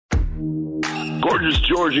Gorgeous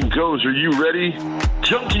George and Goes, are you ready?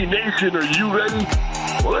 Junkie Nation, are you ready?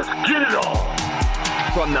 Well, let's get it on.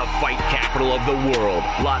 From the fight capital of the world,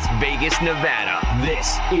 Las Vegas, Nevada,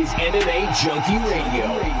 this is MMA Junkie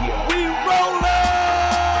Radio. We rollin'!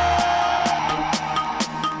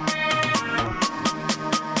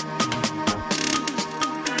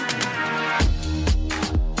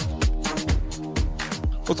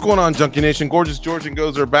 What's going on, Junkie Nation? Gorgeous George and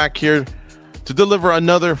Goes are back here to deliver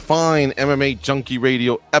another fine MMA Junkie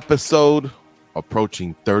Radio episode,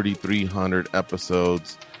 approaching 3,300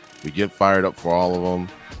 episodes. We get fired up for all of them.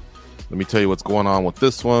 Let me tell you what's going on with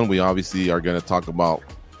this one. We obviously are going to talk about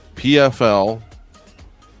PFL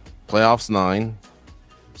Playoffs 9.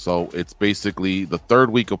 So it's basically the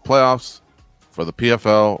third week of playoffs for the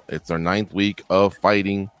PFL. It's our 9th week of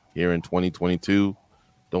fighting here in 2022.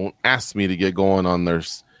 Don't ask me to get going on their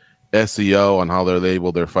SEO on how they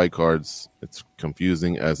label their fight cards. It's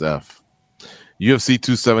confusing as F. UFC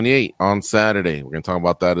 278 on Saturday. We're going to talk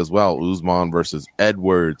about that as well. Usman versus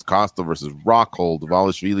Edwards, Costa versus Rockhold,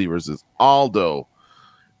 Dvalishvili versus Aldo.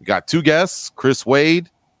 We got two guests, Chris Wade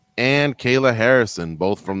and Kayla Harrison,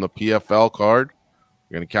 both from the PFL card.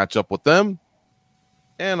 We're going to catch up with them.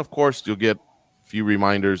 And, of course, you'll get a few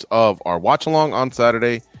reminders of our watch-along on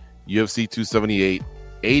Saturday, UFC 278,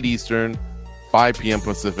 8 Eastern, 5 p.m.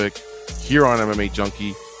 Pacific, here on MMA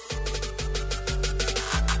Junkie.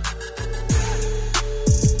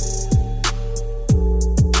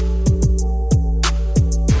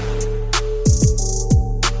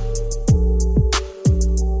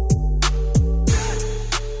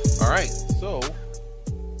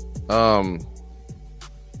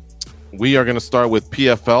 We are going to start with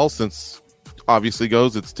PFL since obviously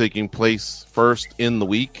goes. It's taking place first in the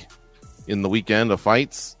weekend of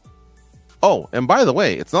fights. Oh, and by the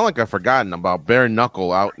way, it's not like I've forgotten about Bare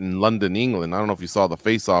Knuckle out in London, England. I don't know if you saw the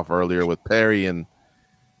face-off earlier with Perry and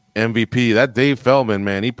MVP. That Dave Feldman,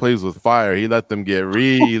 man, he plays with fire. He let them get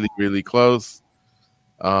really, really close.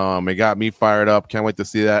 It got me fired up. Can't wait to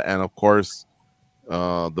see that. And, of course,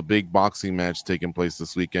 the big boxing match taking place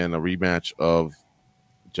this weekend, a rematch of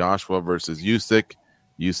Joshua versus Usyk.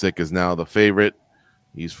 Usyk is now the favorite.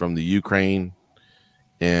 He's from the Ukraine.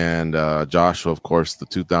 And Joshua, of course, the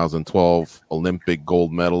 2012 Olympic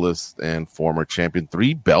gold medalist and former champion.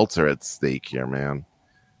 3 belts are at stake here, man.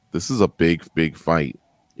 This is a big, big fight.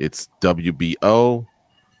 It's WBO,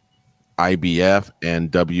 IBF, and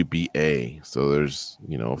WBA. So there's,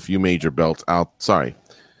 a few major belts out. Sorry.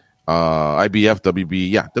 IBF,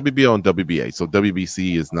 WBO, and WBA. So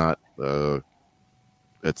WBC is not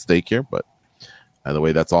at stake here, but by the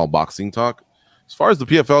way, that's all boxing talk. As far as the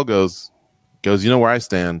PFL goes, you know where I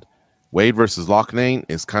stand. Wade versus Loughnane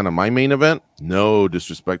is kind of my main event. No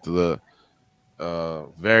disrespect to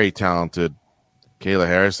the very talented Kayla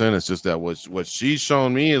Harrison. It's just that what she's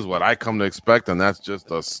shown me is what I come to expect, and that's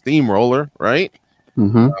just a steamroller, right?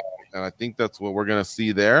 Mm-hmm. And I think that's what we're going to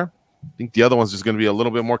see there. I think the other one's just going to be a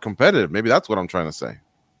little bit more competitive. Maybe that's what I'm trying to say.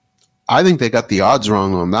 I think they got the odds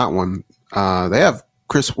wrong on that one. They have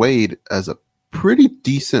Chris Wade as a pretty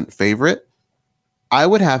decent favorite. I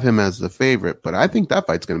would have him as the favorite, but I think that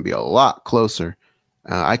fight's going to be a lot closer.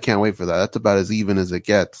 I can't wait for that. That's about as even as it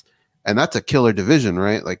gets. And that's a killer division,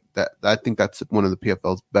 right? Like that. I think that's one of the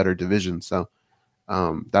PFL's better divisions. So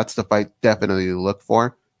that's the fight definitely to look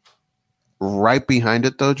for. Right behind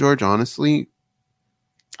it, though, George, honestly,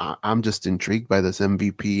 I'm just intrigued by this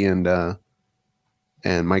MVP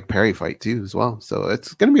and Mike Perry fight too as well. So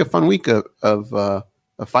it's going to be a fun week of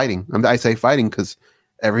fighting. I say fighting because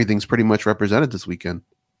everything's pretty much represented this weekend.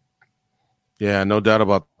 Yeah, no doubt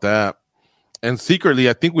about that. And secretly,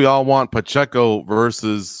 I think we all want Pacheco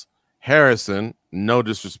versus Harrison. No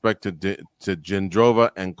disrespect to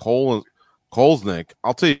Jindrova and Kolesnik.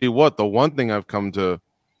 I'll tell you what, the one thing I've come to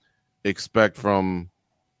expect from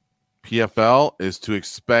PFL is to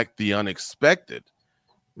expect the unexpected.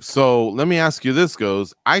 So let me ask you this,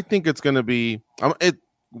 Goes. I think it's going to be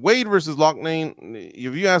Wade versus Loughnane.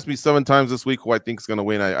 If you asked me 7 times this week who I think is going to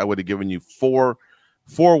win, I would have given you four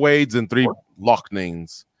Wades and 3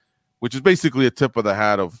 Loughnans, which is basically a tip of the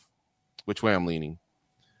hat of which way I'm leaning.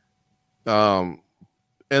 And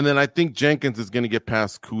then I think Jenkins is going to get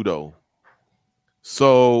past Kudo.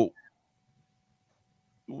 So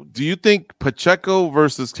do you think Pacheco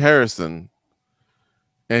versus Harrison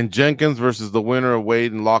and Jenkins versus the winner of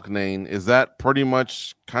Wade and Loughnane, is that pretty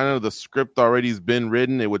much kind of the script already has been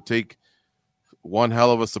written? It would take one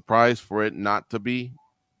hell of a surprise for it not to be?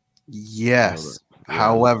 Yes. Yeah.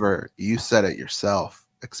 However, you said it yourself.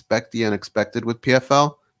 Expect the unexpected with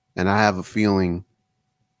PFL, and I have a feeling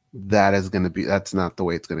that's not the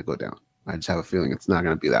way it's going to go down. I just have a feeling it's not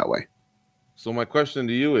going to be that way. So my question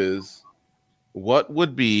to you is, what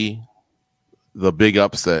would be the big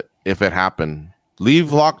upset if it happened?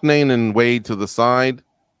 Leave Loughnane and Wade to the side.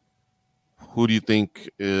 Who do you think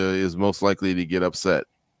is most likely to get upset?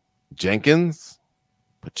 Jenkins,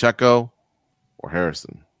 Pacheco, or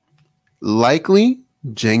Harrison? Likely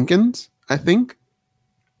Jenkins, I think.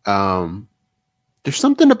 There's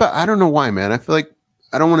something about, I don't know why, man. I feel like,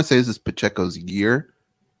 I don't want to say this is Pacheco's year,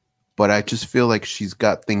 but I just feel like she's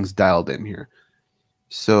got things dialed in here.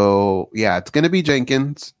 So yeah, it's going to be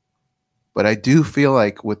Jenkins, but I do feel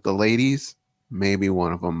like with the ladies, maybe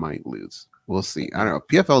one of them might lose. We'll see. I don't know.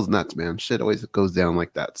 PFL's nuts, man. Shit always goes down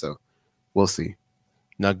like that. So we'll see.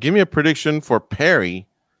 Now give me a prediction for Perry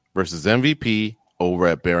versus MVP over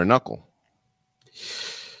at Bare Knuckle.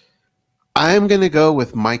 I'm going to go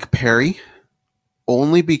with Mike Perry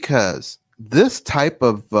only because this type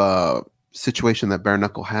of situation that Bare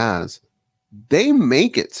Knuckle has, they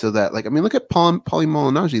make it so that, like, I mean, look at Paulie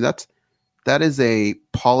Malignaggi. That is a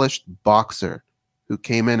polished boxer who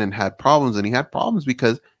came in and had problems, and he had problems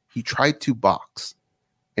because he tried to box.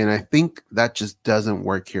 And I think that just doesn't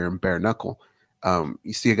work here in Bare Knuckle.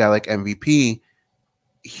 You see a guy like MVP,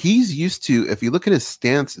 he's used to, if you look at his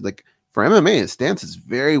stance, like for MMA, his stance is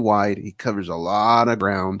very wide. He covers a lot of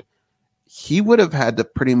ground. He would have had to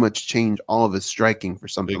pretty much change all of his striking for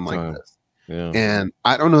something like this. Yeah. And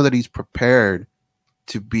I don't know that he's prepared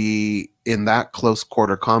to be in that close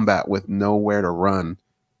quarter combat with nowhere to run.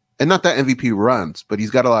 And not that MVP runs, but he's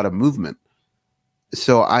got a lot of movement.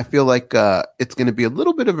 So I feel like it's going to be a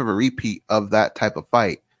little bit of a repeat of that type of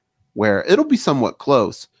fight where it'll be somewhat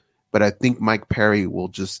close, but I think Mike Perry will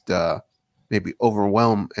just maybe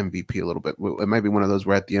overwhelm MVP a little bit. It might be one of those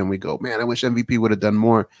where at the end we go, man, I wish MVP would have done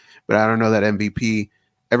more, but I don't know that MVP,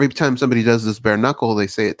 every time somebody does this bare knuckle, they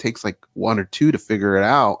say it takes like 1 or 2 to figure it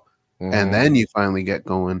out, and then you finally get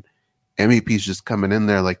going. MVP's just coming in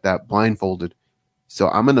there like that, blindfolded. So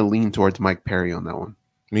I'm going to lean towards Mike Perry on that one.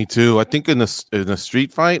 Me too. I think in a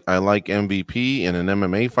street fight, I like MVP. In an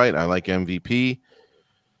MMA fight, I like MVP.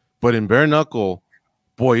 But in bare knuckle,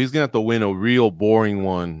 boy, he's gonna have to win a real boring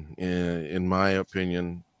one, in my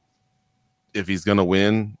opinion, if he's gonna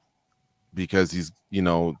win, because he's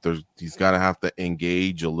got to have to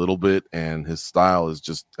engage a little bit, and his style is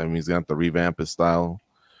just, I mean, he's gonna have to revamp his style.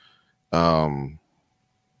 So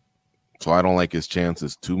I don't like his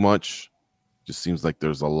chances too much. Just seems like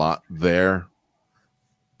there's a lot there.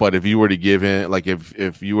 But if you were to give him, like,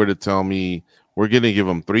 if you were to tell me we're going to give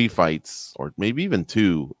him 3 fights or maybe even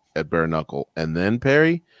 2 at bare knuckle and then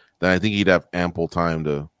Perry, then I think he'd have ample time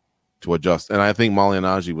to adjust. And I think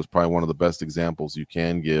Malignaggi was probably one of the best examples you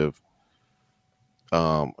can give.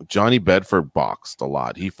 Johnny Bedford boxed a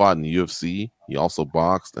lot. He fought in the UFC. He also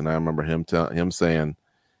boxed, and I remember him saying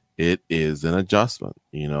it is an adjustment.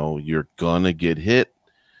 You know, you're gonna get hit,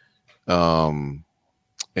 and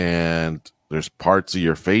there's parts of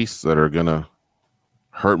your face that are going to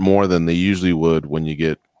hurt more than they usually would when you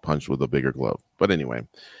get punched with a bigger glove. But anyway,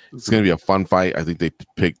 it's going to be a fun fight. I think they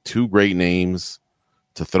picked 2 great names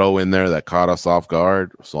to throw in there that caught us off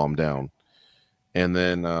guard, so I'm down. And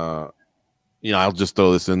then, I'll just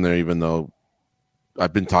throw this in there, even though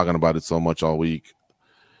I've been talking about it so much all week.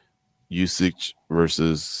 Usyk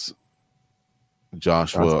versus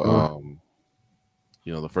Joshua.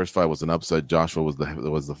 The first fight was an upset. Joshua was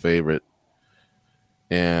the favorite.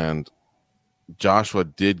 And Joshua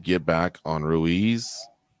did get back on Ruiz,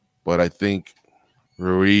 but I think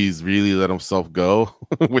Ruiz really let himself go,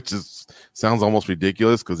 which sounds almost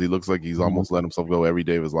ridiculous because he looks like he's almost let himself go every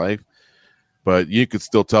day of his life. But you could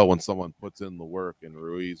still tell when someone puts in the work, and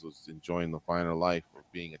Ruiz was enjoying the finer life of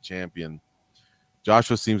being a champion.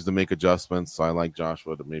 Joshua seems to make adjustments. So I like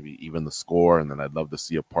Joshua to maybe even the score, and then I'd love to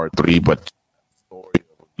see a part 3. But story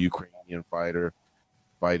of a Ukrainian fighter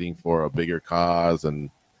fighting for a bigger cause,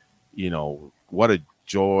 and what a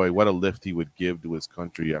joy, what a lift he would give to his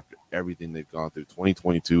country after everything they've gone through.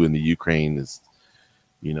 2022 in the Ukraine is,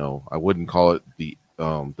 I wouldn't call it the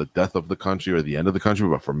death of the country or the end of the country,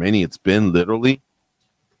 but for many it's been literally,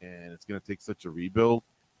 and it's going to take such a rebuild.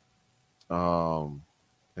 And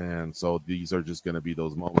so these are just going to be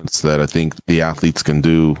those moments that I think the athletes can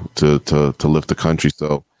do to lift the country.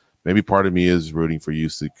 So maybe part of me is rooting for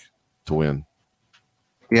Usyk to win.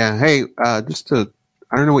 Yeah. Hey, I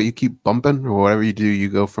don't know what you keep bumping or whatever you do. You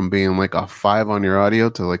go from being like a 5 on your audio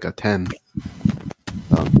to like a 10.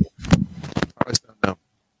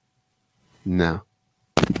 No.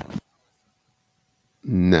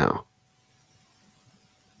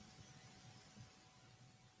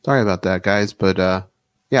 Sorry about that, guys. But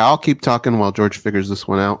yeah, I'll keep talking while George figures this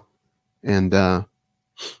one out. And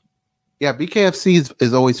Yeah, BKFC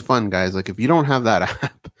is always fun, guys. Like if you don't have that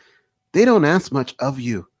app, they don't ask much of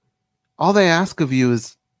you. All they ask of you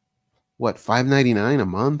is what, $5.99 a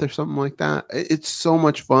month or something like that. It's so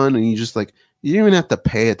much fun, and you just like you don't even have to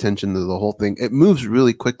pay attention to the whole thing. It moves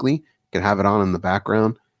really quickly. You can have it on in the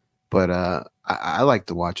background, but I like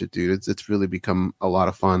to watch it, dude. It's really become a lot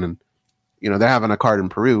of fun, and they're having a card in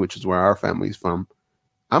Peru, which is where our family's from.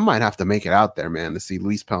 I might have to make it out there, man, to see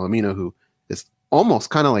Luis Palomino, who is almost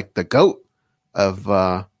kind of like the GOAT of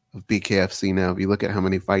BKFC now. If you look at how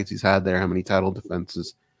many fights he's had there, how many title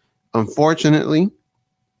defenses. Unfortunately,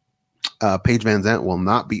 Paige Van Zandt will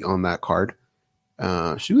not be on that card.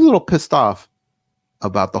 She was a little pissed off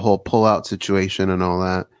about the whole pullout situation and all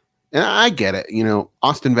that. And I get it.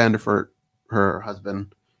 Austin Vanderford, her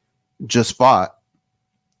husband, just fought.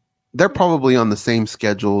 They're probably on the same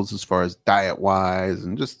schedules as far as diet-wise,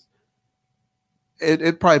 and just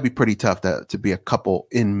it'd probably be pretty tough to be a couple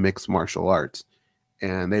in mixed martial arts.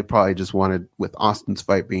 And they probably just wanted, with Austin's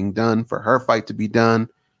fight being done, for her fight to be done.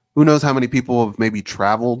 Who knows how many people have maybe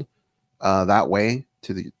traveled that way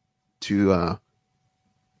to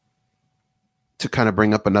kind of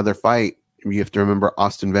bring up another fight. You have to remember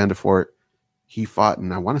Austin Vanderford, he fought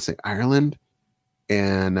in, I want to say, Ireland,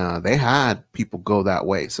 and they had people go that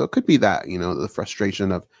way. So it could be that, the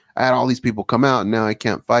frustration of, I had all these people come out and now I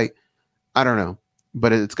can't fight. I don't know,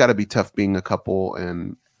 but it's got to be tough being a couple.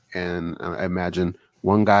 And I imagine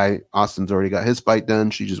one guy, Austin's already got his fight done.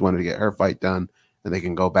 She just wanted to get her fight done, and they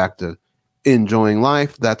can go back to enjoying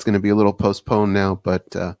life. That's going to be a little postponed now,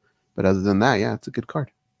 but other than that, yeah, it's a good card.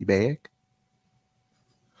 You back?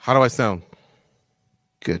 How do I sound?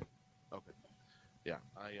 Good. Okay. Yeah,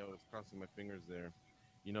 I was crossing my fingers there.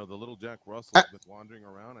 The little Jack Russell has been wandering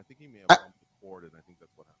around. I think he may have bumped the cord, and I think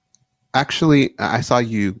that's what happened. Actually, I saw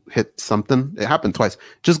you hit something. It happened twice.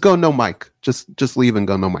 Just go no mic. Just leave and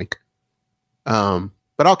go no mic. But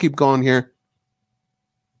I'll keep going here.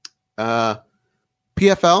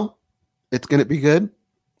 PFL, it's going to be good.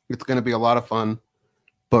 It's going to be a lot of fun.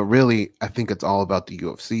 But really, I think it's all about the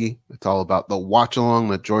UFC. It's all about the watch along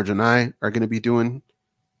that George and I are going to be doing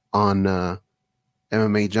on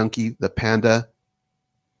MMA Junkie, the Panda.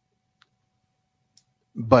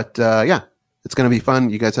 But yeah, it's going to be fun.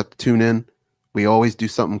 You guys have to tune in. We always do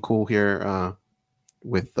something cool here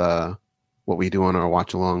with what we do on our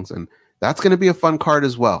watch alongs. And that's going to be a fun card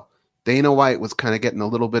as well. Dana White was kind of getting a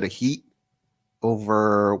little bit of heat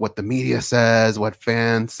over what the media says, what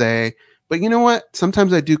fans say. But you know what?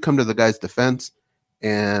 Sometimes I do come to the guy's defense,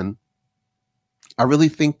 and I really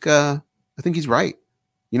think he's right.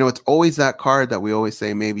 It's always that card that we always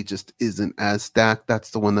say maybe just isn't as stacked.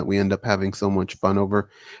 That's the one that we end up having so much fun over.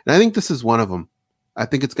 And I think this is one of them. I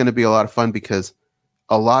think it's going to be a lot of fun because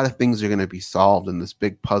a lot of things are going to be solved in this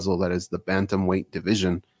big puzzle that is the bantamweight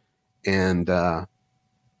division. And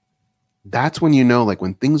that's when like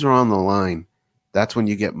when things are on the line, that's when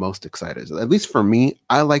you get most excited. At least for me,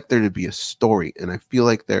 I like there to be a story, and I feel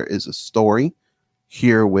like there is a story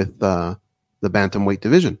here with the bantamweight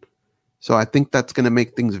division. So I think that's going to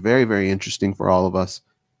make things very, very interesting for all of us.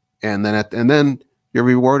 And then you're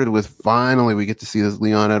rewarded with, finally we get to see this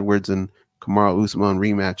Leon Edwards and Kamaru Usman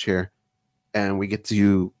rematch here, and we get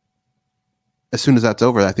to, as soon as that's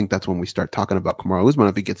over, I think that's when we start talking about Kamaru Usman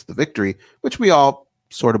if he gets the victory, which we all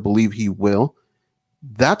sort of believe he will.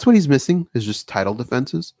 That's what he's missing, is just title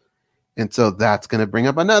defenses. And so that's going to bring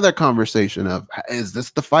up another conversation of, is this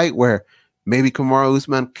the fight where maybe Kamaru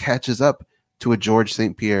Usman catches up to a George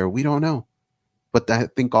St. Pierre? We don't know. But I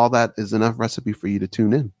think all that is enough recipe for you to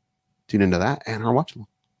tune in. Tune into that and our watch along.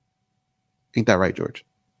 Ain't that right, George?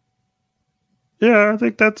 Yeah, I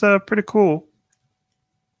think that's pretty cool.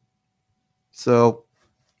 So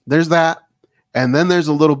there's that. And then there's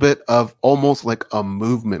a little bit of almost like a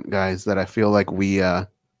movement, guys, that I feel like we, I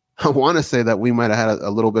want to say that we might have had a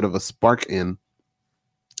little bit of a spark in.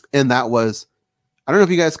 And that was, I don't know if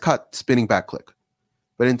you guys caught Spinning Back Click,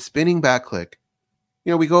 but in Spinning Back Click,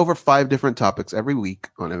 we go over 5 different topics every week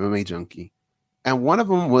on MMA Junkie. And one of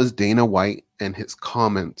them was Dana White and his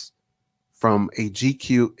comments from a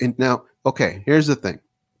GQ. And now, okay, here's the thing.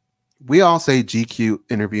 We all say GQ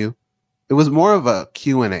interview. It was more of a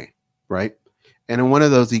Q&A, right? And in one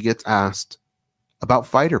of those, he gets asked about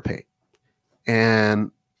fighter pay.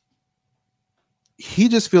 And he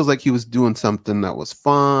just feels like he was doing something that was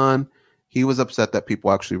fun. He was upset that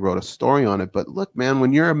people actually wrote a story on it. But look, man,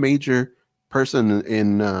 when you're a major person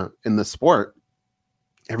in the sport,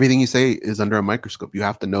 everything you say is under a microscope. You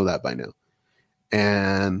have to know that by now.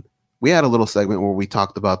 And we had a little segment where we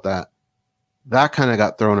talked about that. That kind of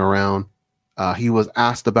got thrown around. He was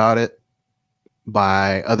asked about it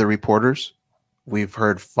by other reporters We've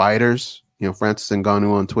heard fighters, Francis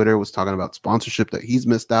Ngannou on Twitter was talking about sponsorship that he's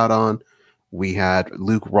missed out on. We had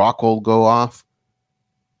Luke Rockhold go off.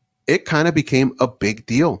 It kind of became a big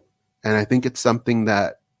deal. And I think it's something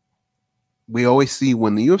that we always see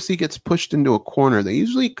when the UFC gets pushed into a corner, they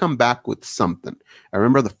usually come back with something. I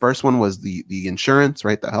remember the first one was the insurance,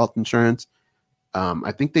 right? The health insurance.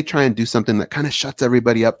 I think they try and do something that kind of shuts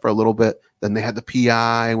everybody up for a little bit. Then they had the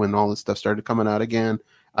PI when all this stuff started coming out again.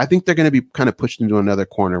 I think they're going to be kind of pushed into another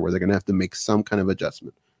corner where they're going to have to make some kind of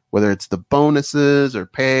adjustment, whether it's the bonuses or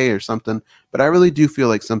pay or something. But I really do feel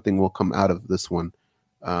like something will come out of this one.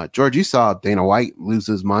 George, you saw Dana White lose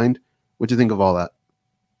his mind. What do you think of all that?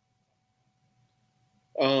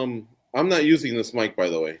 I'm not using this mic, by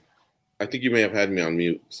the way. I think you may have had me on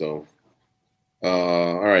mute. So,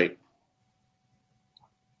 all right.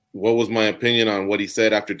 What was my opinion on what he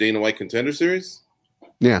said after Dana White Contender Series?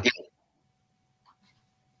 Yeah.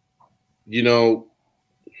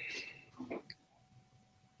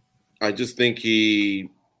 I just think he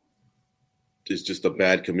is just a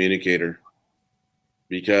bad communicator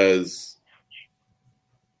because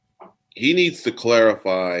he needs to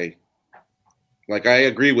clarify. Like, I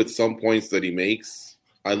agree with some points that he makes.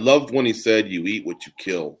 I loved when he said, "You eat what you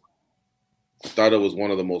kill." I thought it was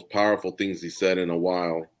one of the most powerful things he said in a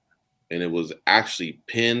while, and it was actually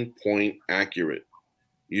pinpoint accurate.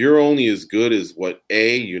 You're only as good as what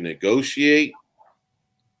A, you negotiate,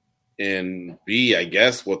 and B, I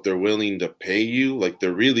guess, what they're willing to pay you. Like,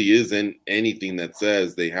 there really isn't anything that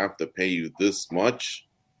says they have to pay you this much.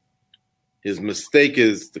 His mistake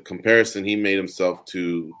is the comparison he made himself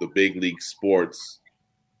to the big league sports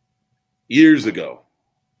years ago.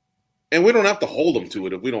 And we don't have to hold him to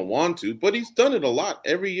it if we don't want to, but he's done it a lot.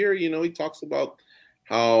 Every year, he talks about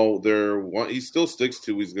how he still sticks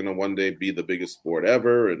to he's going to one day be the biggest sport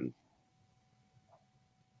ever.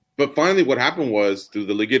 But finally what happened was through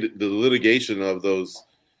the litigation of those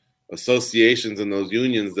associations and those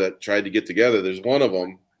unions that tried to get together, there's one of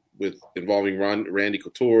them involving Randy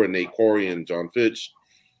Couture and Nate Corey and John Fitch,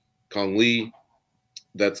 Kong Lee,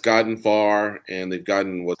 that's gotten far, and they've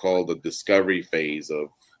gotten what's called the discovery phase of,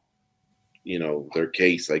 their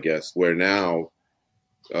case, I guess, where now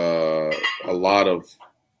a lot of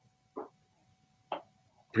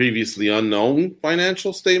previously unknown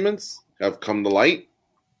financial statements have come to light.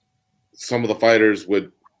 Some of the fighters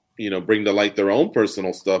would, bring to light their own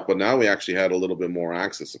personal stuff, but now we actually had a little bit more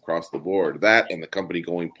access across the board. That and the company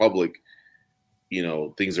going public,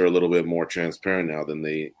 things are a little bit more transparent now than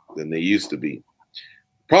they used to be.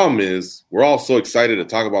 Problem is, we're all so excited to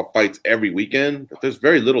talk about fights every weekend that there's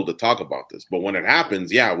very little to talk about this. But when it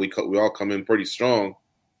happens, yeah, we all come in pretty strong.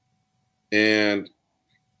 And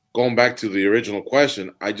going back to the original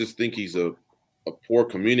question, I just think he's a poor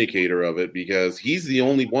communicator of it because he's the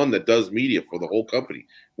only one that does media for the whole company.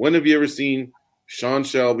 When have you ever seen Sean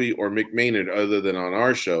Shelby or Mick Maynard other than on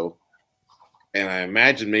our show? And I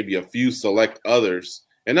imagine maybe a few select others.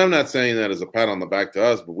 And I'm not saying that as a pat on the back to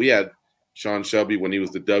us, but we had Sean Shelby when he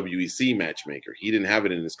was the WEC matchmaker. He didn't have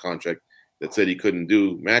it in his contract that said he couldn't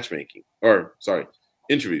do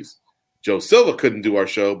interviews. Joe Silva couldn't do our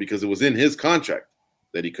show because it was in his contract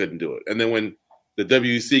that he couldn't do it. And then when the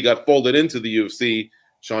WEC got folded into the UFC,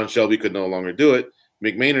 Sean Shelby could no longer do it.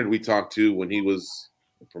 Mick Maynard we talked to when he was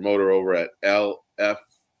a promoter over at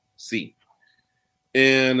LFC.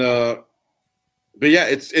 And but yeah,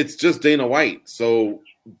 it's just Dana White. So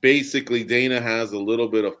basically Dana has a little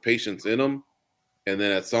bit of patience in him. And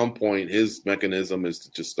then at some point his mechanism is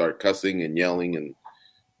to just start cussing and yelling and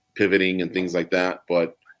pivoting and things like that.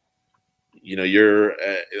 But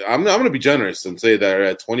I'm going to be generous and say that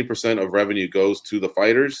at 20% of revenue goes to the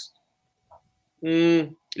fighters.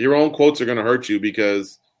 Your own quotes are going to hurt you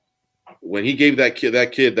because when he gave that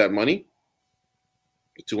kid that money,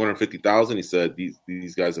 $250,000, he said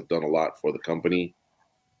these guys have done a lot for the company,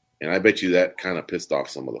 and I bet you that kind of pissed off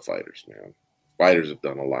some of the fighters. Man, fighters have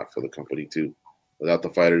done a lot for the company too. Without the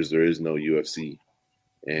fighters, there is no UFC,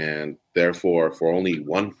 and therefore, for only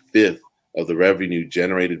 1/5 of the revenue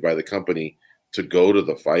generated by the company to go to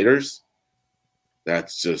the fighters,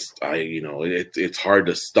 that's just it's hard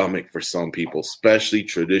to stomach for some people, especially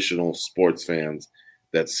traditional sports fans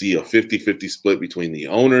that see a 50-50 split between the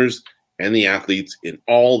owners and the athletes in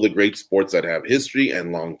all the great sports that have history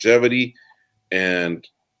and longevity and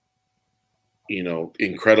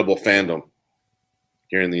incredible fandom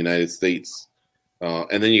here in the United States.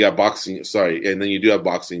 And then you got boxing, and then you do have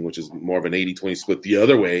boxing, which is more of an 80-20 split the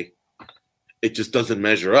other way. It just doesn't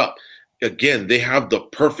measure up. Again, they have the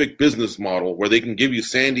perfect business model where they can give you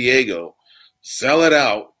San Diego, sell it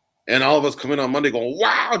out, And all of us come in on Monday going,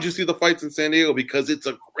 wow, did you see the fights in San Diego? Because it's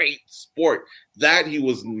a great sport. That he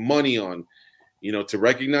was money on, to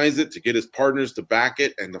recognize it, to get his partners to back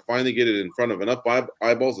it, and to finally get it in front of enough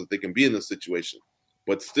eyeballs that they can be in this situation.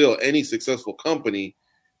 But still, any successful company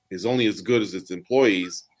is only as good as its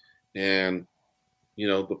employees. And,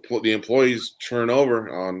 the employees turn over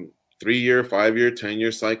on 3-year, 5-year,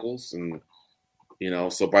 10-year cycles. And,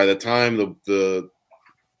 so by the time the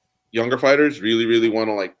younger fighters really, really want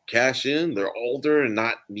to cash in, they're older and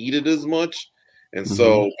not needed as much. And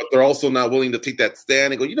so, but they're also not willing to take that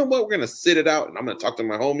stand and go, you know what, we're going to sit it out. And I'm going to talk to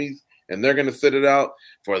my homies and they're going to sit it out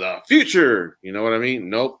for the future. You know what I mean?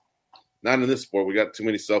 Nope. Not in this sport. We got too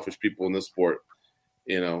many selfish people in this sport,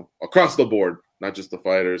 across the board, not just the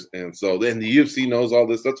fighters. And so then the UFC knows all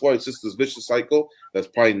this. That's why it's just this vicious cycle that's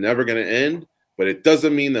probably never going to end. But it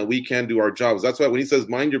doesn't mean that we can't do our jobs. That's why when he says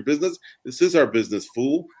mind your business, this is our business,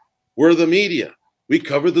 fool. We're the media. We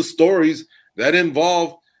cover the stories that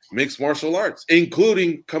involve mixed martial arts,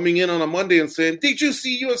 including coming in on a Monday and saying, did you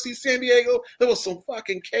see UFC San Diego? There was some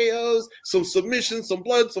fucking KOs, some submissions, some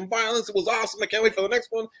blood, some violence. It was awesome. I can't wait for the next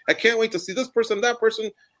one. I can't wait to see this person, that person.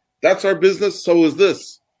 That's our business. So is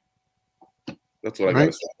this. That's what I got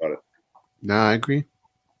to say about it. No, I agree.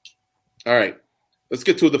 All right. Let's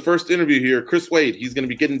get to the first interview here. Chris Wade, he's going to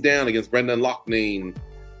be getting down against Brendan Loughnane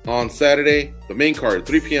on Saturday. The main card,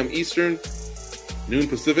 3 p.m. Eastern, noon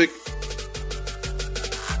Pacific.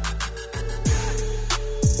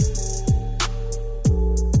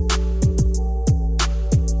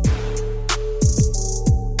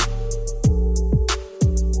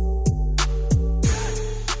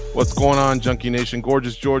 What's going on, Junkie Nation?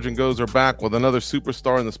 Gorgeous George and Goes are back with another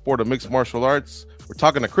superstar in the sport of mixed martial arts. We're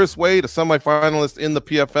talking to Chris Wade, a semifinalist in the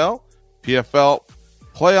PFL. PFL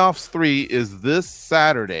Playoffs 3 is this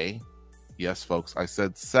Saturday. Yes, folks, I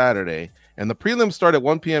said Saturday. And the prelims start at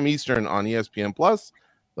 1 p.m. Eastern on ESPN+.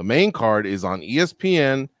 The main card is on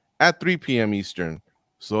ESPN at 3 p.m. Eastern.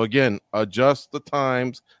 So again, adjust the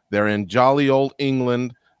times. They're in jolly old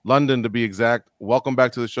England, London to be exact. Welcome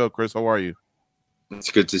back to the show, Chris. How are you? It's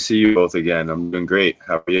good to see you both again. I'm doing great.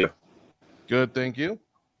 How are you? Good, thank you.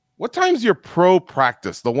 What time's your pro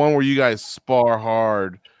practice? The one where you guys spar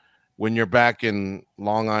hard when you're back in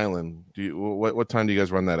Long Island? What time do you guys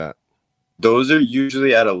run that at? Those are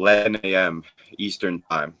usually at 11 a.m. Eastern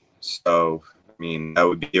time. So, I mean, that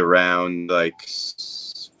would be around 4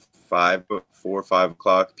 or 5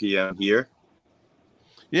 o'clock p.m. here.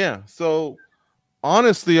 Yeah. So,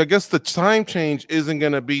 honestly, I guess the time change isn't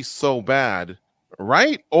going to be so bad,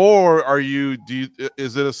 right? Or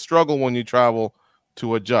is it a struggle when you travel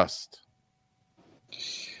to adjust?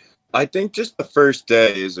 I think just the first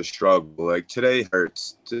day is a struggle. Today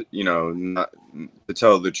hurts to, not to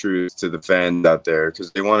tell the truth to the fans out there, because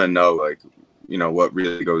they want to know, what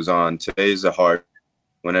really goes on. Today's a hard,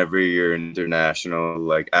 whenever you're an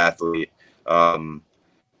international, athlete.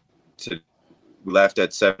 Left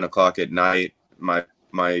at 7 o'clock at night.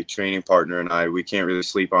 My training partner and I, we can't really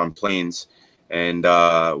sleep on planes. And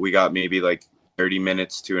we got maybe 30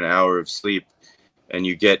 minutes to an hour of sleep. And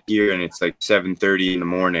you get here and it's 7:30 in the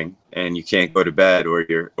morning and you can't go to bed or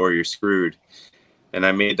you're screwed. And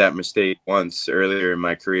I made that mistake once earlier in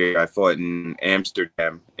my career. I fought in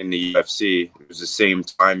Amsterdam in the UFC. It was the same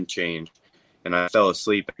time change. And I fell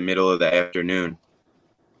asleep in the middle of the afternoon.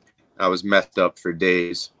 I was messed up for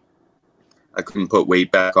days. I couldn't put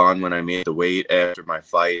weight back on when I made the weight after my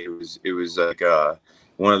fight. It was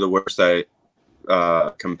one of the worst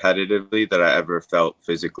competitively that I ever felt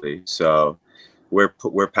physically. So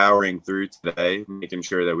we're powering through today, making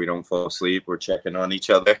sure that we don't fall asleep. We're checking on each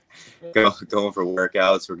other, going for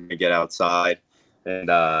workouts. We're going to get outside and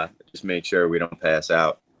just make sure we don't pass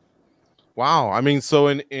out. Wow. I mean, so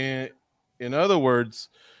in other words,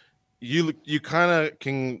 you kind of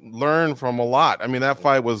can learn from a lot. I mean, that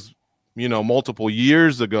fight was, multiple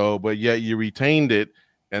years ago, but yet you retained it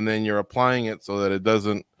and then you're applying it so that it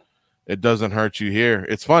doesn't hurt you here.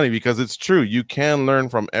 It's funny because it's true. You can learn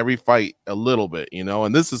from every fight a little bit,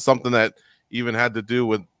 and this is something that even had to do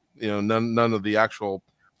with, none of the actual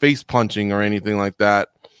face punching or anything like that.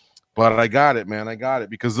 But I got it, man. I got it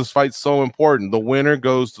because this fight's so important. The winner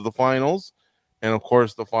goes to the finals. And of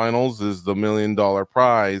course, the finals is the $1 million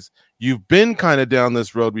prize. You've been kind of down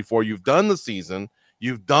this road before. You've done the season,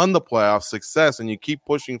 you've done the playoff success, and you keep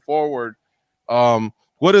pushing forward.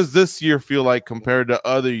 What does this year feel like compared to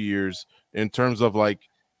other years in terms of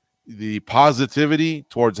the positivity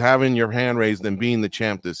towards having your hand raised and being the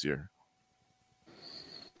champ this year?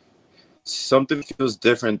 Something feels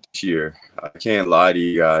different this year. I can't lie to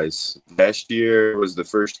you guys. Last year was the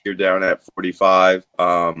first year down at 45.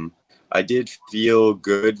 I did feel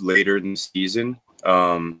good later in the season,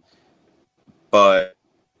 but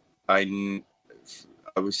I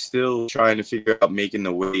was still trying to figure out making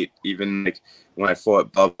the weight. Even like when I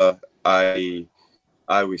fought Bubba, I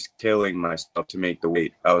was killing myself to make the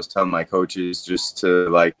weight. I was telling my coaches just to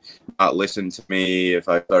like not listen to me if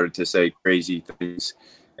I started to say crazy things,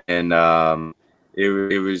 and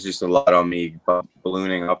it was just a lot on me,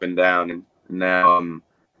 ballooning up and down. And now I'm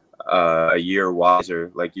a year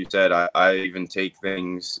wiser. Like you said, I even take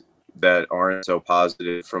things that aren't so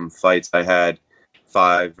positive from fights I had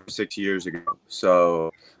 5 or 6 years ago.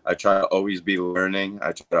 So I try to always be learning.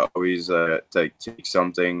 I try to always take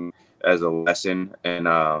something as a lesson. And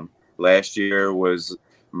last year was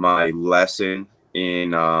my lesson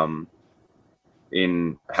in how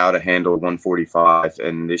to handle 145.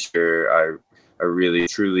 And this year I really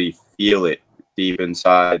truly feel it deep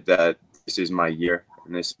inside that this is my year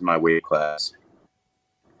and this is my weight class.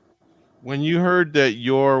 When you heard that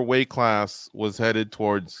your weight class was headed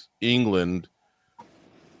towards England,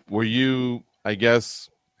 were you, I guess,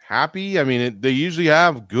 happy? I mean, they usually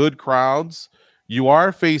have good crowds. You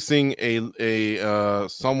are facing a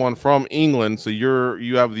someone from England, so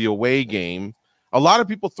you have the away game. A lot of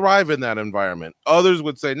people thrive in that environment. Others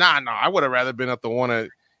would say, nah, I would have rather been at the one to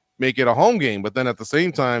make it a home game. But then at the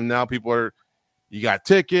same time, now you got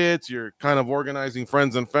tickets, you're kind of organizing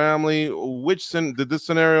friends and family. Did this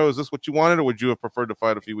scenario, is this what you wanted, or would you have preferred to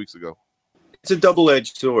fight a few weeks ago? It's a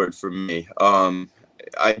double-edged sword for me.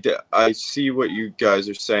 I see what you guys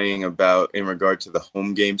are saying about in regard to the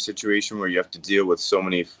home game situation where you have to deal with so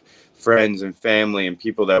many friends and family and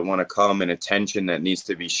people that want to come and attention that needs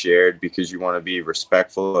to be shared because you want to be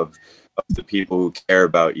respectful of the people who care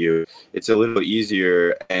about you. It's a little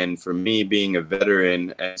easier. And for me, being a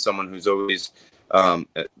veteran and someone who's always the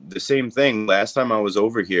same thing, last time I was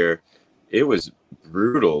over here, it was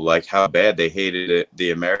brutal, like how bad they hated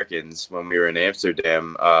the Americans when we were in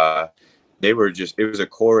Amsterdam. It was a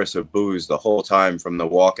chorus of boos the whole time from the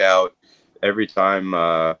walkout. Every time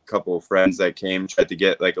a couple of friends that came tried to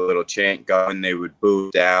get like a little chant going, they would boo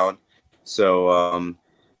down. So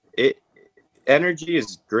energy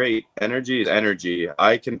is great. Energy is energy.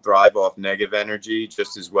 I can thrive off negative energy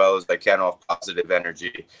just as well as I can off positive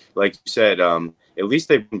energy. Like you said, at least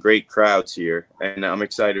they've been great crowds here, and I'm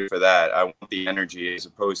excited for that. I want the energy as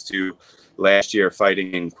opposed to last year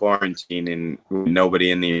fighting in quarantine and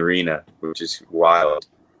nobody in the arena, which is wild.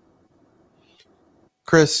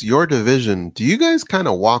 Chris, your division, do you guys kind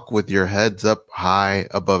of walk with your heads up high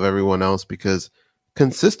above everyone else? Because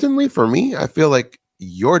consistently for me, I feel like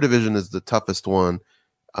your division is the toughest one.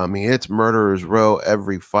 I mean, it's murderer's row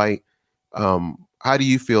every fight. How do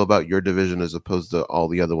you feel about your division as opposed to all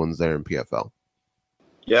the other ones there in PFL?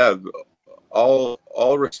 Yeah,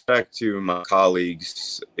 all respect to my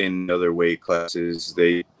colleagues in other weight classes.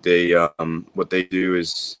 They what they do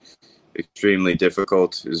is extremely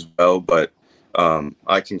difficult as well, but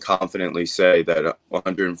I can confidently say that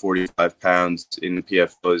 145 pounds in the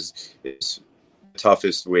PFL is the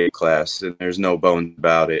toughest weight class, and there's no bones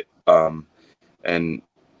about it. And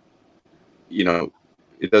you know,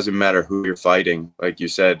 it doesn't matter who you're fighting. Like you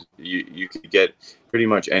said, you could get pretty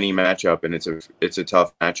much any matchup, and it's a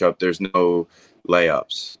tough matchup. There's no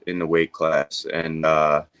layups in the weight class, and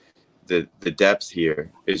the depth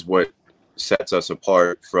here is what sets us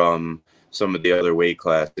apart from some of the other weight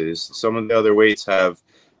classes. Some of the other weights have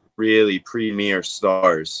really premier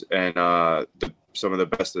stars, and some of the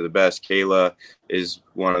best of the best. Kayla is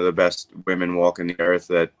one of the best women walking the earth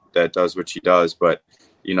that does what she does, but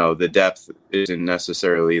you know, the depth isn't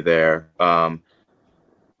necessarily there.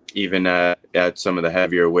 Even at some of the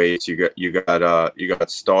heavier weights, you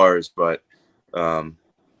got stars, but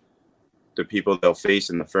the people they'll face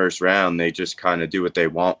in the first round, they just kind of do what they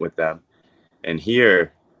want with them. And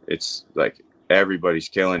here, it's like everybody's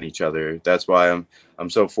killing each other. That's why I'm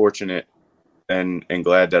so fortunate and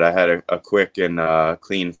glad that I had a quick and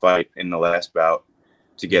clean fight in the last bout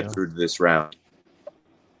to get through to this round.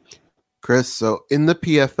 Chris, so in the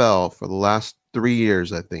PFL for the last 3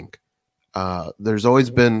 years, I think, there's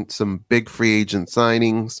always been some big free agent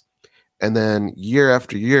signings. And then year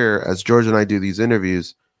after year, as George and I do these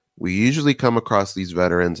interviews, we usually come across these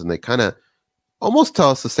veterans and they kind of almost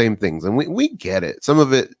tell us the same things. And we get it. Some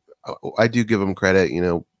of it, I do give them credit. You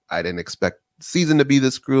know, I didn't expect the season to be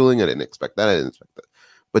this grueling. I didn't expect that. I didn't expect that.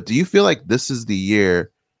 But do you feel like this is the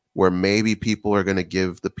year where maybe people are going to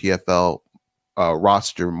give the PFL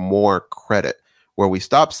roster more credit, where we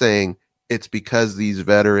stop saying it's because these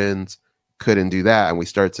veterans couldn't do that and we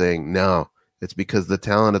start saying, no, it's because the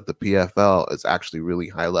talent at the PFL is actually really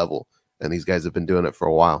high level and these guys have been doing it for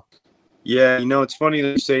a while? Yeah, it's funny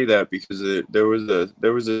that you say that because there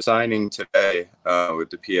was a signing today with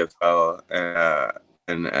the PFL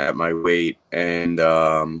and at my weight and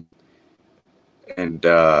I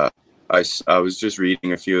was just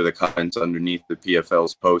reading a few of the comments underneath the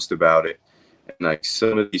PFL's post about it, and like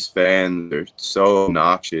some of these fans are so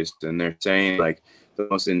obnoxious and they're saying like the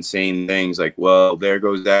most insane things like, well, there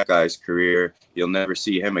goes that guy's career, you'll never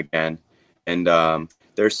see him again. And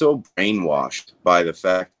they're so brainwashed by the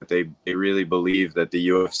fact that they really believe that the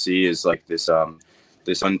UFC is like this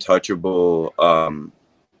untouchable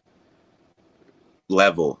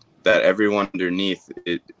level that everyone underneath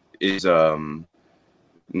it is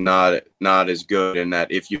not as good, and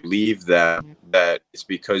that if you leave that it's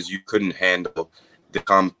because you couldn't handle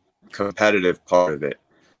the competitive part of it,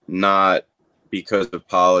 not because of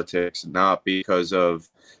politics, not because of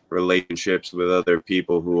relationships with other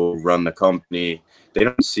people who will run the company. They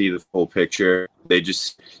don't see the full picture. They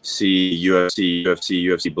just see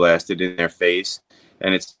UFC blasted in their face,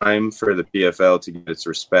 and it's time for the PFL to get its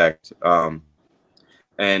respect.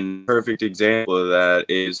 And perfect example of that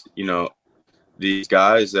is, these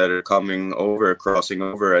guys that are crossing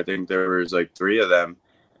over, I think there was like 3 of them,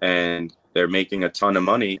 and they're making a ton of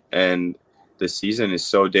money, and the season is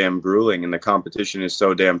so damn grueling and the competition is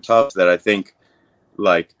so damn tough that I think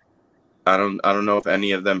like I don't know if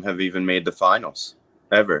any of them have even made the finals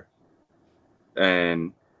ever.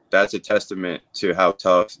 And that's a testament to how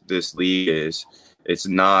tough this league is. It's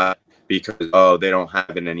not because they don't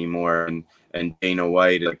have it anymore and Dana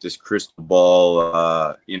White, like this crystal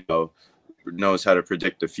ball knows how to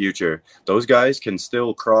predict the future. Those guys can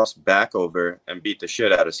still cross back over and beat the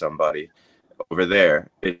shit out of somebody over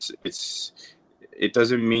there. It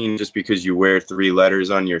doesn't mean just because you wear 3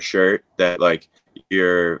 letters on your shirt that like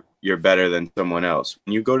you're better than someone else.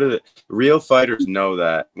 When you go to the real fighters know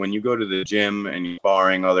that when you go to the gym and you're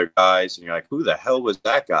sparring other guys and you're like, who the hell was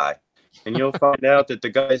that guy? And you'll find out that the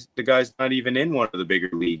guy's not even in one of the bigger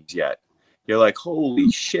leagues yet. You're like,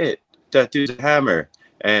 holy shit, that dude's a hammer.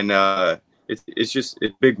 And it's just a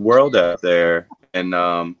big world out there,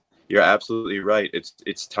 and you're absolutely right.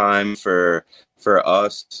 It's time for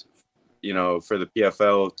us, for the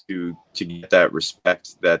PFL to get that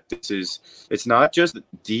respect. That it's not just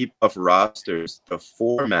deep of rosters. The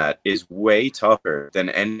format is way tougher than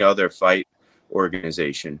any other fight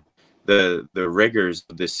organization. The rigors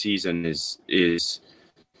of this season is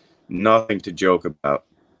nothing to joke about.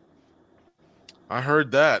 I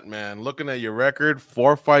heard that, man. Looking at your record,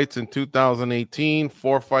 4 fights in 2018,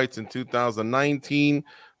 4 fights in 2019,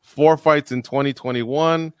 4 fights in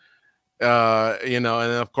 2021. And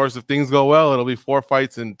of course, if things go well, it'll be 4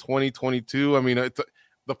 fights in 2022. I mean,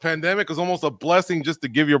 the pandemic is almost a blessing just to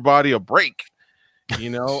give your body a break.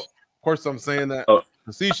 Of course, I'm saying that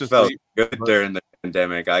facetiously. I felt good during the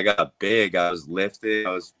pandemic. I got big. I was lifted.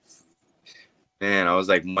 I was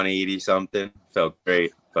like 180 something. Felt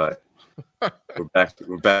great, but.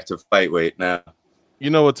 We're back to fight weight now.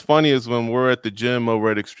 What's funny is when we're at the gym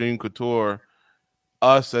over at Extreme Couture,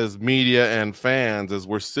 us as media and fans, as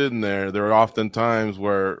we're sitting there are often times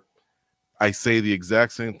where I say the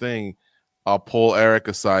exact same thing. I'll pull Eric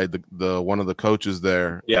aside, the one of the coaches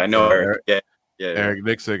there. Yeah, I know Eric. Yeah. Eric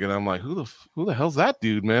Nixick, and I'm like, who the hell's that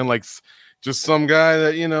dude, man? Like, just some guy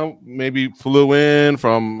that maybe flew in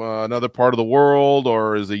from another part of the world,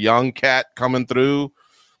 or is a young cat coming through,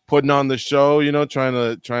 putting on the show, trying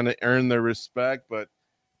to earn their respect. But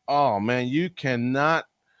oh man, you cannot.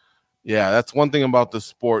 Yeah, that's one thing about the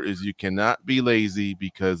sport is you cannot be lazy,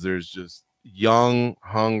 because there's just young,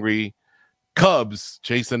 hungry cubs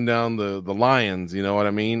chasing down the lions. You know what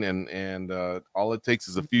I mean? And all it takes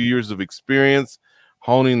is a few years of experience,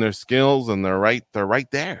 honing their skills, and they're right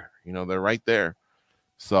there. They're right there.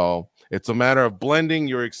 So it's a matter of blending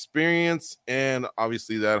your experience and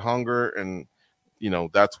obviously that hunger, and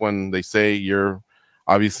that's when they say you're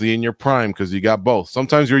obviously in your prime, because you got both.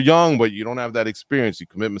 Sometimes you're young, but you don't have that experience. You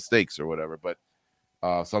commit mistakes or whatever. But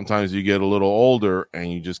sometimes you get a little older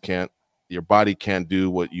and you just can't. Your body can't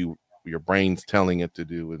do what your brain's telling it to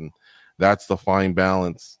do, and that's the fine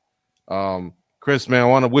balance. Chris, man, I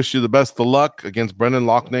want to wish you the best of luck against Brendan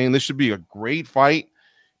Loughnane. This should be a great fight.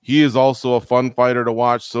 He is also a fun fighter to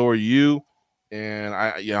watch. So are you. And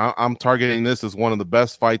I'm targeting this as one of the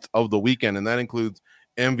best fights of the weekend, and that includes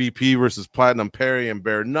MVP versus Platinum Perry and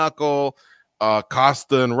Bare Knuckle,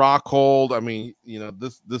 Costa and Rockhold. I mean,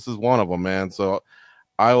 this is one of them, man. So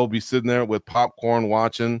I will be sitting there with popcorn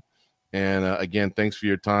watching. And again, thanks for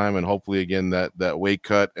your time, and hopefully, again, that weight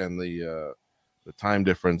cut and the time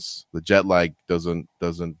difference, the jet lag doesn't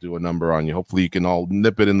do a number on you. Hopefully, you can all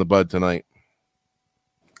nip it in the bud tonight.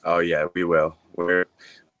 Oh yeah, we will.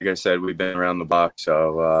 I said, we've been around the block,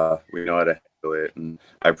 so we know how to handle it, and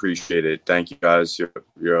I appreciate it. Thank you guys.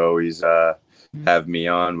 You're always have me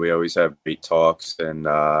on. We always have great talks, and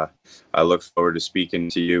I look forward to speaking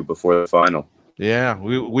to you before the final. Yeah,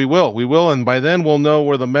 we will, and by then we'll know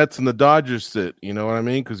where the Mets and the Dodgers sit. You know what I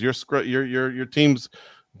mean? Because your team's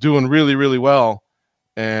doing really, really well,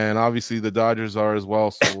 and obviously the Dodgers are as well.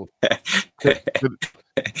 So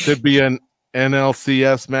could be an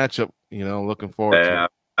NLCS matchup. You know, looking forward to it.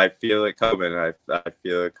 I feel it coming. I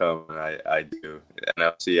feel it coming. I do.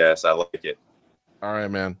 NLCS. I like it. All right,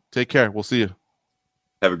 man. Take care. We'll see you.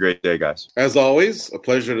 Have a great day, guys. As always, a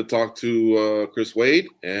pleasure to talk to Chris Wade,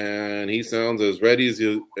 and he sounds as ready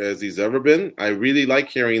as he's ever been. I really like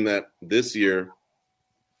hearing that this year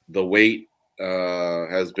the weight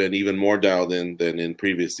has been even more dialed in than in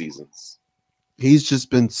previous seasons. He's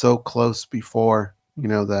just been so close before,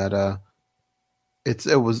 that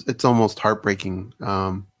it's almost heartbreaking.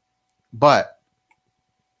 But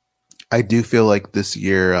I do feel like this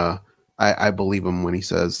year, I believe him when he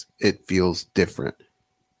says it feels different.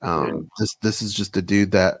 This is just a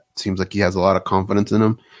dude that seems like he has a lot of confidence in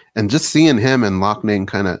him, and just seeing him and Loughnane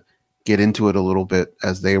kind of get into it a little bit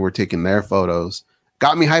as they were taking their photos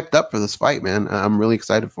got me hyped up for this fight, man. I'm really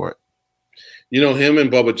excited for it. Him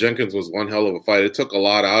and Bubba Jenkins was one hell of a fight. It took a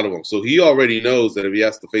lot out of him, so he already knows that if he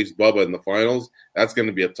has to face Bubba in the finals, that's going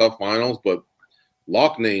to be a tough finals. But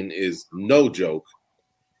Loughnane is no joke.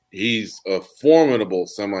 He's a formidable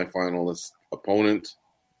semifinalist opponent,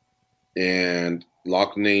 and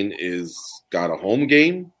Loughnane is got a home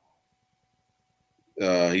game.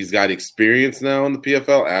 He's got experience now in the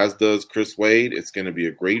PFL, as does Chris Wade. It's going to be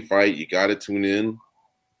a great fight. You got to tune in.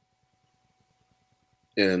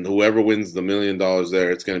 And whoever wins the $1 million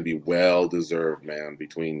there, it's going to be well deserved, man.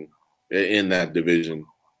 In that division,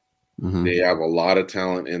 They have a lot of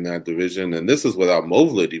talent in that division, and this is without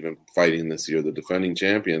Movlid even fighting this year, the defending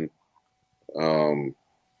champion.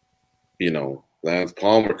 Lance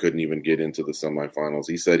Palmer couldn't even get into the semifinals.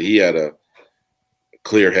 He said he had a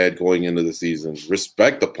clear head going into the season.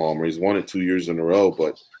 Respect to Palmer. He's won it 2 years in a row,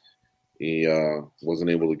 but he wasn't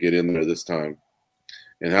able to get in there this time.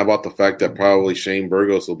 And how about the fact that probably Shane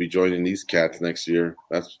Burgos will be joining these cats next year?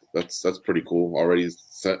 That's pretty cool. Already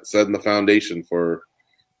setting the foundation for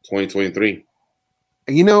 2023.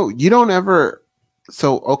 You don't ever.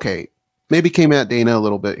 So okay, maybe came at Dana a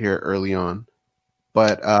little bit here early on.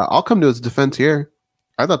 But I'll come to his defense here.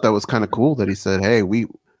 I thought that was kind of cool that he said, "Hey, we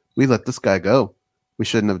let this guy go. We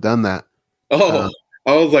shouldn't have done that." I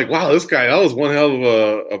was like, "Wow, this guy! That was one hell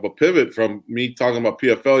of a pivot from me talking about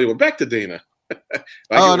PFL. You went back to Dana."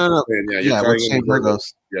 No. Yeah, with Shane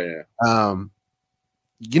Burgos. Yeah.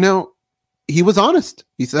 He was honest.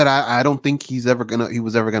 He said, "I don't think he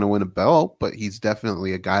was ever gonna win a belt, but he's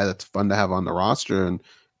definitely a guy that's fun to have on the roster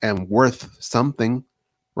and worth something,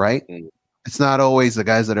 right?" Mm. It's not always the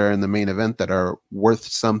guys that are in the main event that are worth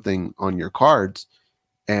something on your cards.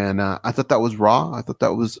 And I thought that was raw. I thought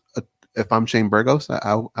that was, if I'm Shane Burgos,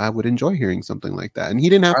 I would enjoy hearing something like that. And he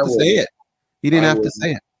didn't have to say it. He didn't have to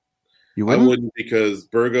say it. You wouldn't? I wouldn't, because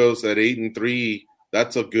Burgos at 8-3,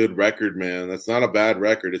 that's a good record, man. That's not a bad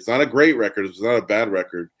record. It's not a great record. It's not a bad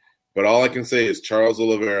record. But all I can say is Charles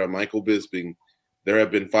Oliveira, Michael Bisping, there have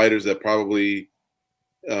been fighters that probably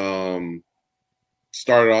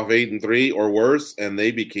started off 8-3 or worse, and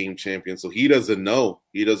they became champions. So he doesn't know.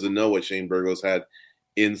 He doesn't know what Shane Burgos had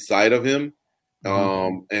inside of him.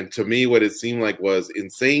 And to me, what it seemed like was, in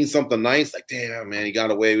saying something nice, like, damn, man, he got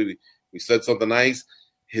away. We said something nice.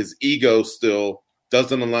 His ego still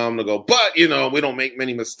doesn't allow him to go, but, we don't make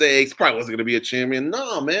many mistakes. Probably wasn't going to be a champion.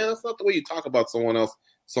 No, man, that's not the way you talk about someone else.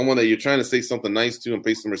 Someone that you're trying to say something nice to and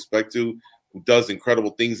pay some respect to, who does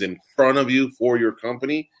incredible things in front of you for your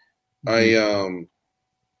company.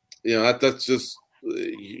 That's just,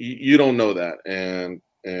 you don't know that. And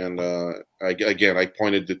I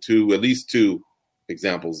pointed to at least two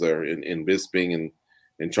examples there in Bisping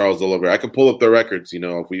and Charles Oliveira. I can pull up their records,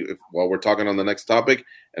 while we're talking on the next topic,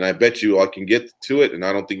 and I bet you I can get to it. And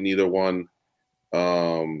I don't think neither one.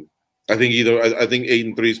 I think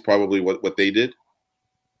 8-3 is probably what they did.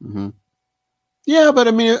 Mm-hmm. Yeah, but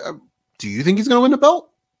I mean, do you think he's going to win the belt?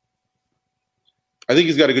 I think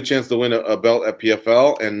he's got a good chance to win a belt at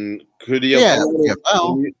PFL. And could he have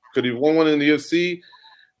won one in the UFC?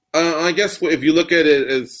 I guess if you look at it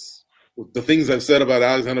as the things I've said about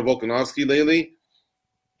Alexander Volkanovski lately,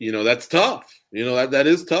 that's tough. That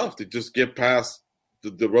is tough to just get past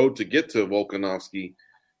the road to get to Volkanovski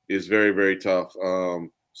is very, very tough.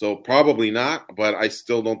 So probably not, but I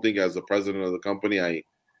still don't think, as the president of the company,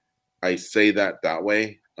 I say that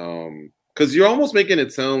way. Because you're almost making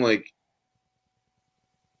it sound like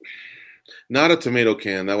Not a tomato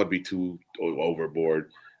can. That would be too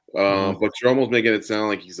overboard. But you're almost making it sound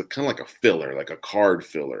like he's kind of like a filler, like a card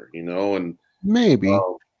filler, and Maybe.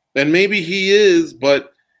 and maybe he is,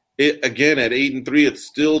 but again at 8-3, it's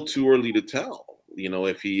still too early to tell,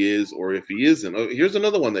 if he is or if he isn't. Oh, here's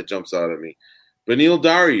another one that jumps out at me: Beneil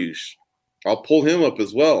Dariush. I'll pull him up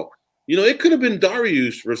as well. It could have been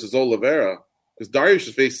Dariush versus Oliveira because Dariush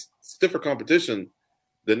has faced stiffer competition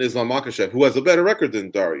than Islam Makhachev, who has a better record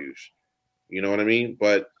than Dariush. You know what I mean?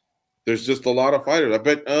 But there's just a lot of fighters.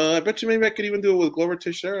 I bet you maybe I could even do it with Glover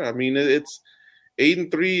Teixeira. I mean, it's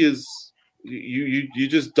 8-3 is you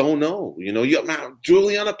just don't know.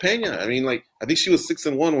 Juliana Pena. I mean, I think she was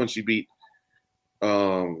 6-1 when she beat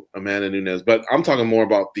Amanda Nunes. But I'm talking more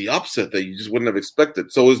about the upset that you just wouldn't have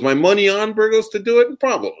expected. So is my money on Burgos to do it?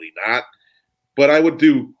 Probably not. But I would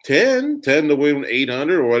do 10 to win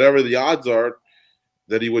 800 or whatever the odds are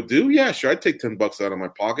that he would do. Yeah, sure. I'd take $10 out of my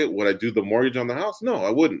pocket. Would I do the mortgage on the house? No, I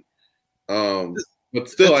wouldn't. But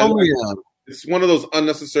still, it's one of those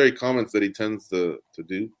unnecessary comments that he tends to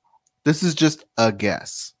do. This is just a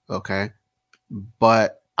guess, okay?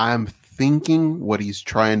 But I'm thinking what he's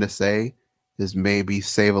trying to say is maybe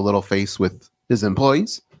save a little face with his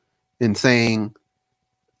employees in saying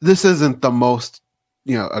this isn't the most,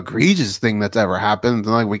 egregious thing that's ever happened.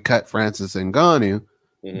 Like we cut Francis Ngannou,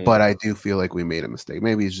 but I do feel like we made a mistake.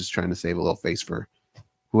 Maybe he's just trying to save a little face for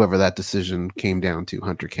whoever that decision came down to,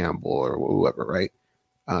 Hunter Campbell or whoever, right?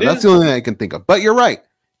 That's the only thing I can think of. But you're right.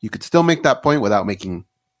 You could still make that point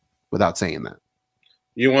without saying that.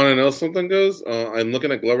 You want to know something, Goes? I'm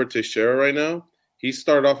looking at Glover Teixeira right now. He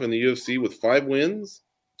started off in the UFC with 5 wins,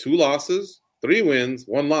 2 losses, 3 wins,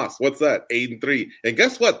 1 loss. What's that? 8-3. And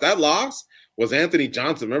guess what? That loss was Anthony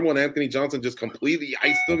Johnson. Remember when Anthony Johnson just completely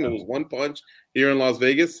iced him? It was 1 punch here in Las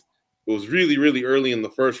Vegas. It was really, really early in the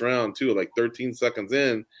first round, too, like 13 seconds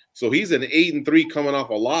in. So he's an 8-3 coming off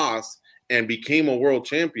a loss and became a world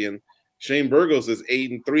champion. Shane Burgos is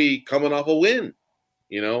 8-3 coming off a win,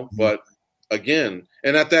 But again,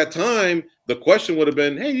 and at that time, the question would have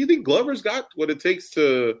been, hey, you think Glover's got what it takes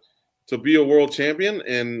to be a world champion?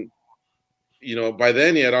 And, by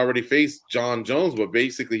then he had already faced John Jones, but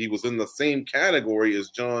basically he was in the same category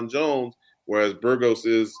as John Jones, whereas Burgos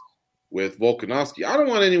is with Volkanovski. I don't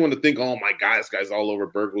want anyone to think, oh my God, this guy's all over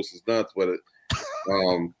Burgos' nuts. But,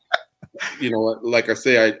 like I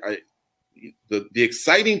say, the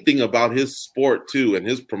exciting thing about his sport too, and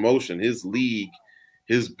his promotion, his league,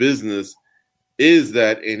 his business is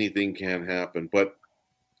that anything can happen. But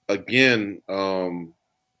again,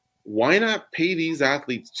 why not pay these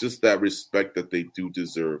athletes just that respect that they do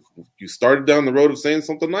deserve? You started down the road of saying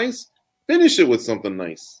something nice, finish it with something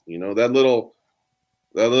nice. That little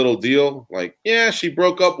deal, like, yeah, she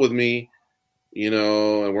broke up with me,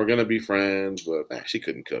 and we're gonna be friends, but she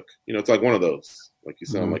couldn't cook. It's like one of those. Like you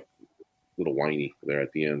sound like a little whiny there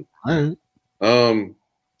at the end. All right.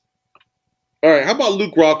 All right, how about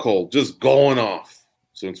Luke Rockhold just going off,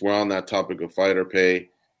 since we're on that topic of fighter pay,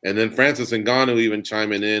 and then Francis Ngannou even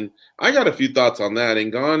chiming in. I got a few thoughts on that.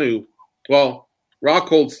 Ngannou, well,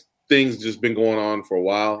 Rockhold's thing's just been going on for a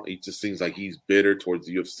while. He just seems like he's bitter towards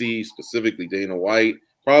the UFC, specifically Dana White,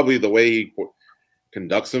 probably the way he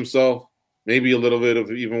conducts himself, maybe a little bit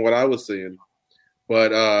of even what I was saying.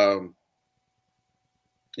 But,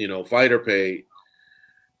 fighter pay,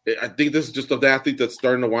 I think this is just of the athlete that's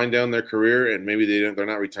starting to wind down their career, and maybe they're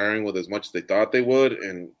not retiring with as much as they thought they would.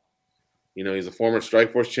 And he's a former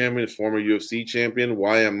Strikeforce champion, a former UFC champion.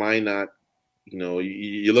 Why am I not?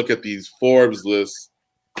 You look at these Forbes lists.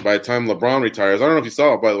 By the time LeBron retires, I don't know if you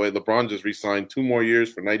saw it, by the way. LeBron just re-signed 2 more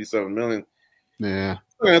years for $97 million. Yeah,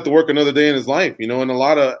 he's gonna have to work another day in his life, and a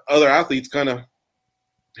lot of other athletes kind of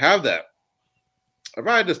have that. If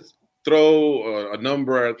I had to throw a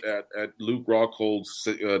number at Luke Rockhold's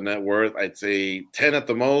net worth, I'd say 10 at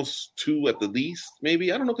the most, 2 at the least,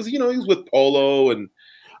 maybe. I don't know, because he's with Polo and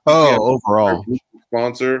overall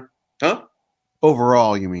sponsor, huh?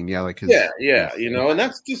 Overall, you mean? Yeah, like his, yeah, and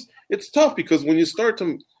that's just, it's tough because when you start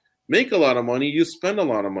to make a lot of money, you spend a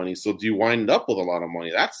lot of money. So do you wind up with a lot of money?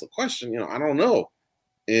 That's the question. I don't know.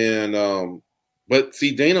 And but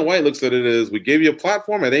see, Dana White looks at it as, we gave you a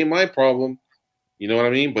platform, it ain't my problem. You know what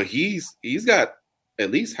I mean? But he's got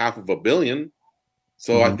at least $500 million.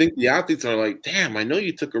 So I think the athletes are like, damn, I know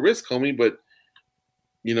you took a risk, homie, but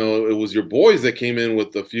it was your boys that came in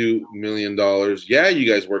with a few $1 million. Yeah, you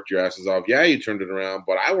guys worked your asses off. Yeah, you turned it around,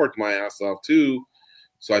 but I worked my ass off too.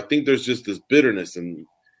 So I think there's just this bitterness, and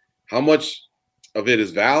how much of it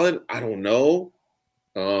is valid, I don't know.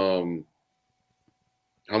 How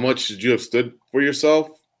much should you have stood for yourself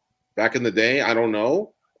back in the day? I don't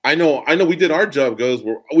know. I know we did our job, goes,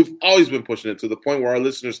 we've always been pushing it to the point where our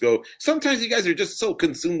listeners go, sometimes you guys are just so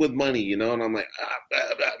consumed with money, you know, and I'm like,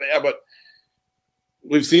 but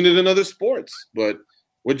we've seen it in other sports. But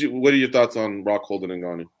what are your thoughts on Rockhold and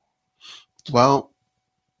Ngannou? Well,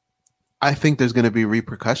 I think there's going to be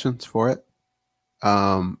repercussions for it.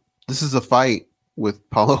 This is a fight with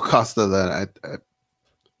Paulo Costa that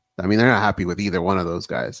I mean, they're not happy with either one of those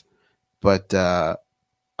guys, but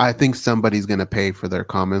I think somebody's going to pay for their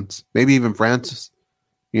comments. Maybe even Francis.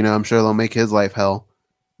 You know, I'm sure they'll make his life hell.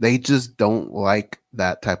 They just don't like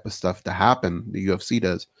that type of stuff to happen. The UFC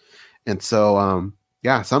does. And so,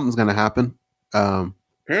 yeah, something's going to happen.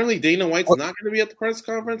 Apparently Dana White's not going to be at the press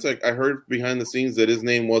conference. I heard behind the scenes that his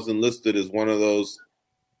name wasn't listed as one of those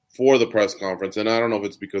for the press conference. And I don't know if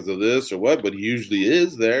it's because of this or what, but he usually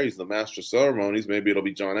is there. He's the master of ceremonies. Maybe it'll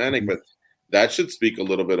be John Anik, but that should speak a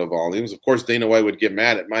little bit of volumes. Of course, Dana White would get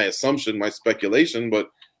mad at my assumption, my speculation, but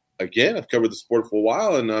again, I've covered the sport for a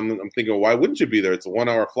while, and I'm thinking, why wouldn't you be there? It's a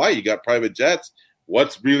 1-hour flight. You got private jets.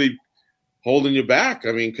 What's really holding you back?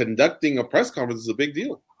 I mean, conducting a press conference is a big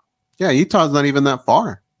deal. Yeah, Utah's not even that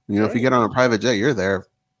far. You know, right. If you get on a private jet, you're there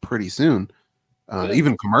pretty soon.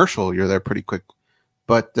 Even commercial, you're there pretty quick.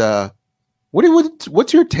 But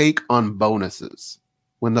what's your take on bonuses?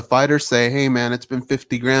 When the fighters say, hey, man, it's been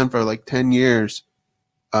 $50,000 for like 10 years.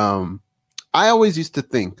 I always used to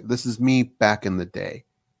think, this is me back in the day,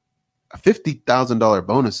 a $50,000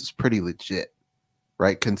 bonus is pretty legit,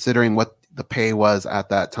 right? Considering what the pay was at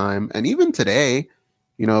that time. And even today,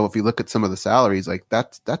 you know, if you look at some of the salaries, like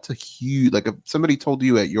that's a huge, like if somebody told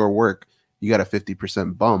you at your work, you got a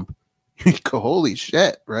 50% bump, you go, holy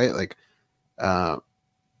shit, right? Like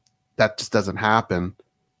that just doesn't happen.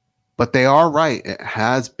 But they are right. It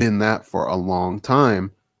has been that for a long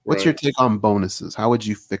time. What's your take on bonuses? How would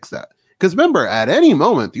you fix that? Because remember, at any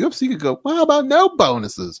moment, the UFC could go, well, how about no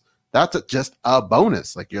bonuses? That's just a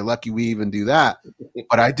bonus. Like, you're lucky we even do that.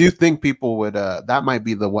 But I do think people would, that might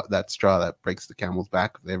be that straw that breaks the camel's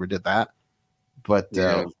back if they ever did that. But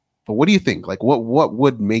what do you think? Like, what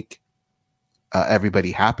would make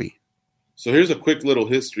everybody happy? So here's a quick little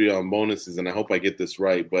history on bonuses, and I hope I get this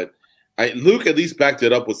right. But Luke at least backed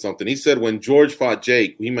it up with something. He said when George fought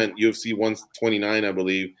Jake, he meant UFC 129, I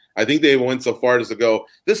believe. I think they went so far as to go,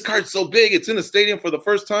 this card's so big, it's in the stadium for the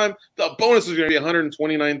first time. The bonus is going to be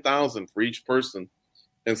 $129,000 for each person.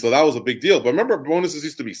 And so that was a big deal. But remember, bonuses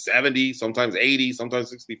used to be 70, sometimes 80, sometimes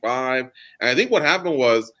 65. And I think what happened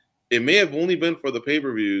was it may have only been for the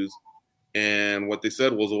pay-per-views. And what they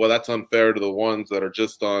said was, well, that's unfair to the ones that are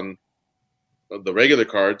just on the regular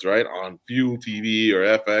cards, right, on Fuel TV or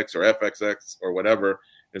FX or FXX or whatever.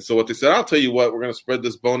 And so what they said, I'll tell you what, we're going to spread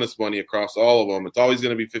this bonus money across all of them. It's always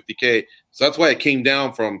going to be $50K. So that's why it came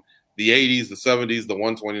down from the 80s, the 70s, the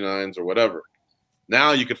 129s or whatever.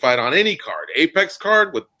 Now you could fight on any card, Apex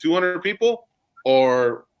card with 200 people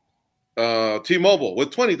or T-Mobile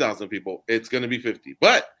with 20,000 people. It's going to be 50.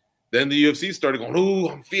 But then the UFC started going, ooh,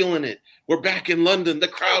 I'm feeling it. We're back in London. The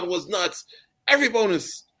crowd was nuts. Everyone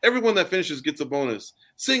that finishes gets a bonus.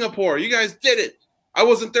 Singapore, you guys did it. I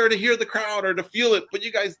wasn't there to hear the crowd or to feel it, but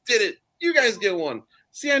you guys did it. You guys get one.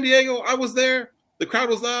 San Diego, I was there. The crowd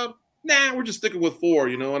was loud. Nah, we're just sticking with 4,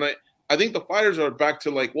 you know. And I think the fighters are back to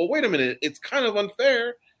like, well, wait a minute. It's kind of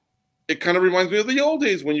unfair. It kind of reminds me of the old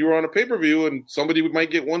days when you were on a pay-per-view and somebody might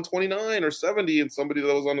get 129 or 70 and somebody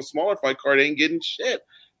that was on a smaller fight card ain't getting shit.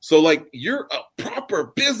 So, like, you're a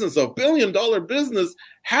proper business, a $1 billion business.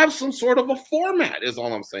 Have some sort of a format is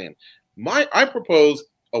all I'm saying. I propose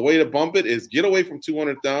a way to bump it is get away from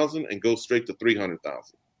 200,000 and go straight to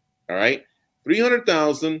 300,000. All right,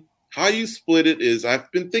 300,000. How you split it is I've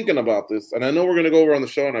been thinking about this, and I know we're going to go over on the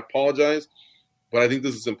show, and I apologize, but I think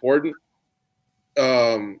this is important.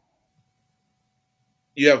 You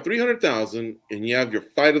have 300,000, and you have your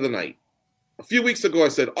fight of the night. A few weeks ago, I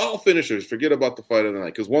said, all finishers, forget about the fight of the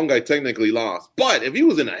night, because one guy technically lost. But if he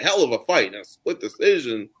was in a hell of a fight and a split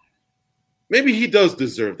decision, maybe he does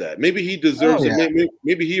deserve that. Maybe he deserves it.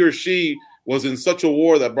 Maybe he or she was in such a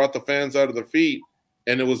war that brought the fans out of their feet,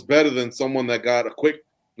 and it was better than someone that got a quick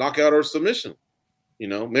knockout or submission. You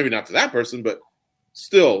know, maybe not to that person, but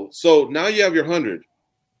still. So now you have your 100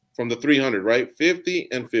 from the 300, right? 50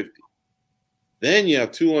 and 50. Then you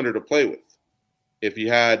have 200 to play with. If you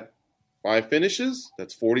had 5 finishes,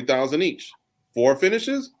 that's 40,000 each. 4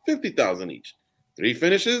 finishes, 50,000 each. 3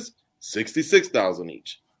 finishes, 66,000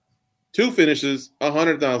 each. 2 finishes,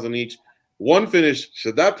 100,000 each. 1 finish,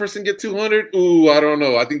 should that person get 200? Ooh, I don't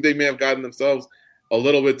know. I think they may have gotten themselves a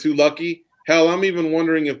little bit too lucky. Hell, I'm even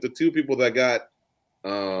wondering if the 2 people that got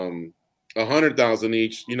 100,000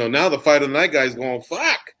 each, you know, now the fight of the night guy is going,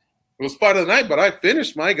 fuck, it was fight of the night, but I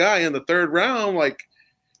finished my guy in the third round. Like,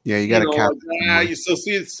 Yeah, you got to cap. you still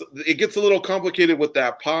see it gets a little complicated with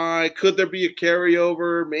that pie. Could there be a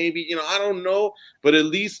carryover? Maybe, I don't know, but at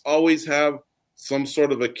least always have some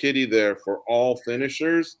sort of a kitty there for all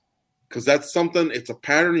finishers, because that's something. It's a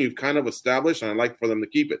pattern you've kind of established, and I'd like for them to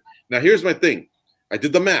keep it. Now, here's my thing. I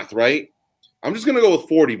did the math, right? I'm just gonna go with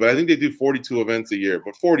 40, but I think they do 42 events a year,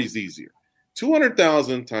 but 40 is easier.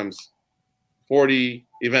 200,000 times 40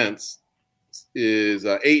 events is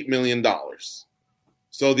 $8 million.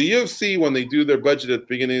 So the UFC, when they do their budget at the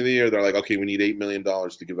beginning of the year, they're like, okay, we need $8 million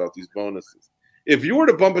to give out these bonuses. If you were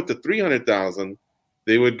to bump it to 300,000,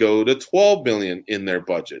 they would go to 12 million in their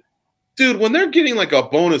budget. Dude, when they're getting like a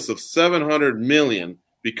bonus of 700 million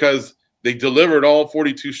because they delivered all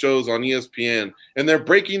 42 shows on ESPN, and they're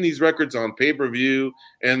breaking these records on pay-per-view,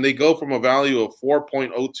 and they go from a value of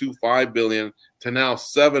 4.025 billion to now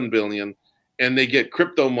 7 billion, and they get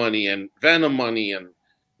crypto money and Venom money, and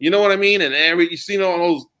you know what I mean? And you see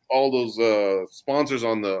all those sponsors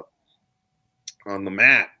on the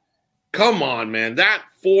mat. Come on, man. That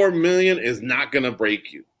 4 million is not going to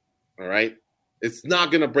break you. All right? It's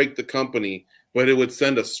not going to break the company, but it would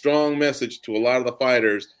send a strong message to a lot of the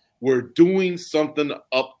fighters. We're doing something to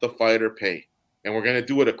up the fighter pay, and we're going to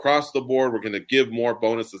do it across the board. We're going to give more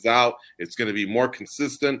bonuses out. It's going to be more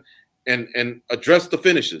consistent, and address the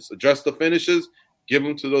finishes. Give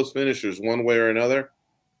them to those finishers one way or another.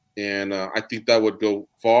 And I think that would go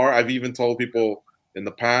far. I've even told people in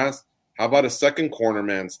the past, how about a second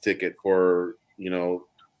cornerman's ticket for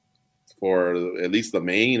at least the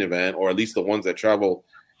main event, or at least the ones that travel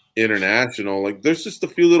international? Like, there's just a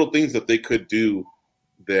few little things that they could do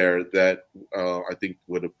there that I think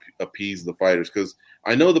would appease the fighters. Because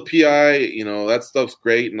I know the PI, that stuff's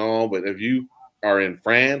great and all, but if you are in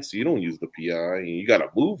France, you don't use the PI. You got to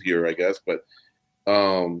move here, I guess. But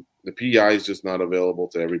the PI is just not available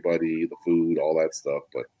to everybody, the food, all that stuff.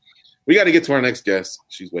 But we got to get to our next guest.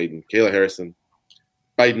 She's waiting. Kayla Harrison,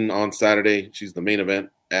 fighting on Saturday. She's the main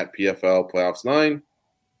event at PFL Playoffs 9.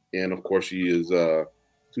 And, of course, she is a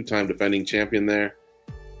two-time defending champion there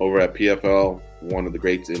over at PFL, one of the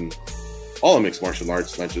greats in all of mixed martial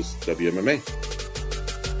arts, not just WMMA.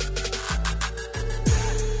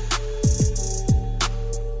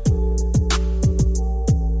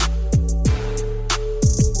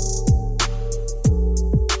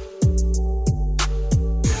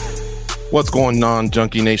 What's going on,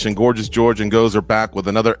 Junkie Nation? Gorgeous George and Goz are back with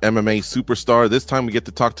another MMA superstar. This time we get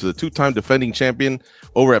to talk to the two-time defending champion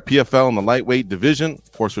over at PFL in the lightweight division.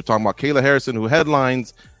 Of course, we're talking about Kayla Harrison, who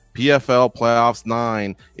headlines PFL Playoffs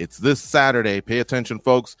 9. It's this Saturday. Pay attention,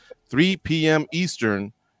 folks. 3 p.m.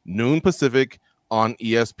 Eastern, noon Pacific on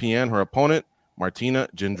ESPN. Her opponent, Martina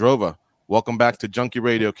Jindrova. Welcome back to Junkie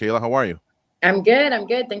Radio, Kayla. How are you? I'm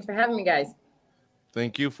good. Thanks for having me, guys.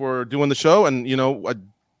 Thank you for doing the show. And, I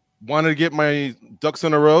wanted to get my ducks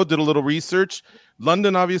in a row, did a little research.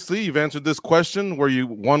 London, obviously, you've answered this question where you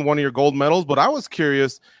won one of your gold medals, but I was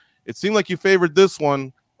curious. It seemed like you favored this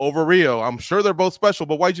one over Rio. I'm sure they're both special,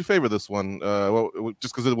 but why'd you favor this one?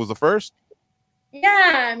 Just because it was the first?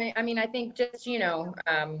 Yeah, I mean, I think just, to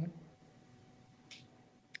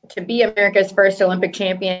be America's first Olympic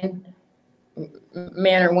champion,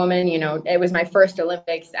 man or woman, it was my first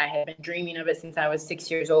Olympics. I had been dreaming of it since I was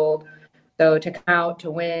 6 years old. So to come out to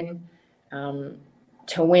win in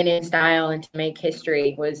style and to make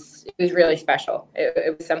history was really special.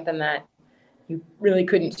 It was something that you really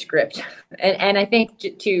couldn't script. And I think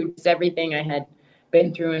too, just everything I had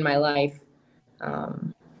been through in my life,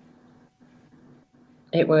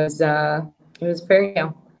 it was very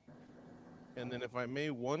young. And then if I may,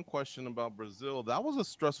 one question about Brazil, that was a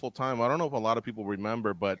stressful time. I don't know if a lot of people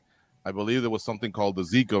remember, but I believe there was something called the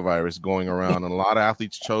Zika virus going around, and a lot of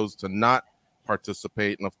athletes chose to not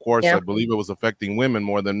participate. And of course, I believe it was affecting women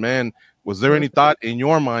more than men. Was there any thought in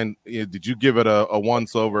your mind? Did you give it a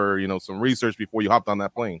once over, some research before you hopped on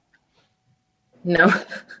that plane? No.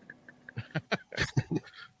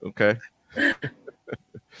 Okay.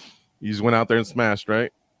 You just went out there and smashed,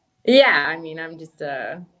 right? Yeah. I mean, I'm just,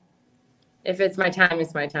 if it's my time,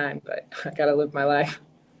 it's my time, but I got to live my life.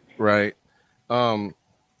 Right. One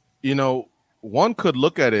could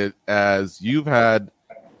look at it as you've had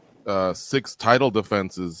 6 title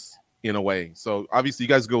defenses in a way. So obviously you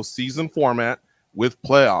guys go season format with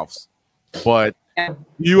playoffs, but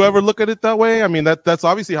you ever look at it that way? I mean, that's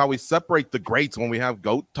obviously how we separate the greats when we have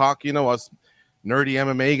GOAT talk, us nerdy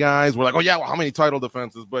MMA guys. We're like, oh yeah, well, how many title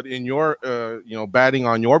defenses? But in your, batting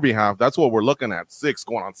on your behalf, that's what we're looking at. 6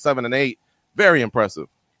 going on 7 and 8. Very impressive.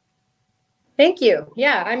 Thank you.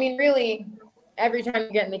 Yeah. I mean, really, every time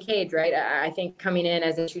you get in the cage, right? I think coming in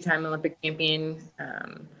as a 2-time Olympic champion,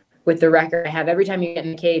 with the record I have, every time you get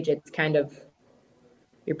in the cage, it's kind of,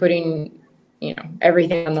 you're putting,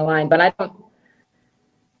 everything on the line. But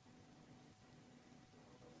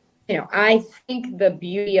I think the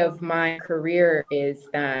beauty of my career is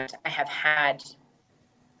that I have had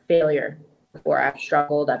failure before. I've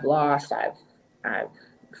struggled, I've lost, I've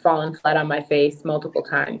fallen flat on my face multiple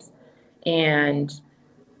times. And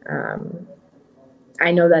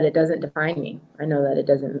I know that it doesn't define me. I know that it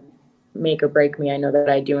doesn't make or break me. I know that what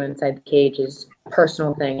I do inside the cage is a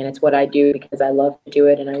personal thing, and it's what I do because I love to do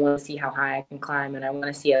it, and I want to see how high I can climb, and I want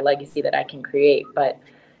to see a legacy that I can create. But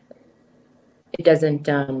it doesn't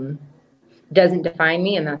define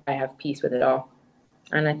me, and that's why I have peace with it all.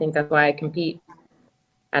 And I think that's why I compete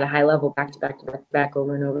at a high level back to back to back to back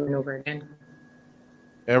over and over and over again.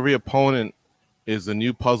 Every opponent is a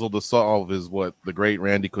new puzzle to solve, is what the great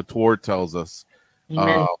Randy Couture tells us.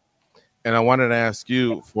 And I wanted to ask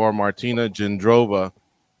you, for Martina Jindrova,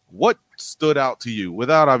 what stood out to you,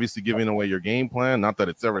 without obviously giving away your game plan? Not that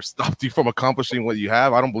it's ever stopped you from accomplishing what you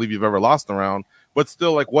have. I don't believe you've ever lost a round, but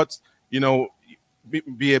still, like, what's,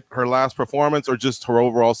 be it her last performance or just her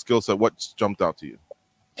overall skill set, what jumped out to you?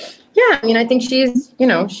 Yeah, I mean, I think she's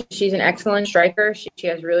an excellent striker. She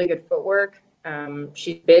has really good footwork.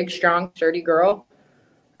 She's big, strong, sturdy girl.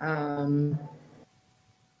 I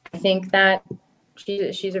think that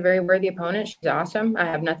she's a very worthy opponent. She's awesome. I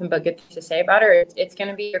have nothing but good things to say about her. It's going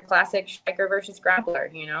to be your classic striker versus grappler,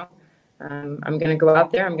 I'm going to go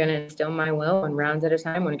out there. I'm going to instill my will, 1 round at a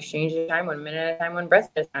time, 1 exchange at a time, 1 minute at a time, 1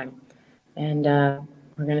 breath at a time. And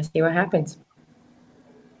we're going to see what happens.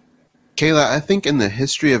 Kayla, I think in the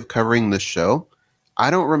history of covering this show,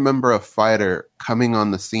 I don't remember a fighter coming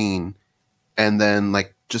on the scene and then,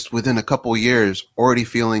 like, just within a couple years already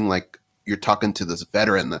feeling like you're talking to this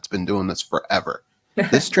veteran that's been doing this forever.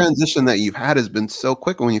 This transition that you've had has been so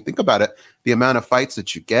quick. And when you think about it, the amount of fights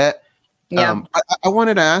that you get. Yeah. I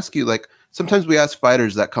wanted to ask you, like, sometimes we ask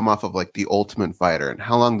fighters that come off of, like, the Ultimate Fighter, and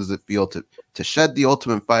how long does it feel to shed the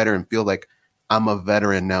Ultimate Fighter and feel like I'm a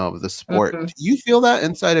veteran now of the sport? Mm-hmm. Do you feel that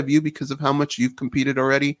inside of you because of how much you've competed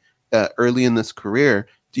already early in this career?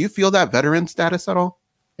 Do you feel that veteran status at all?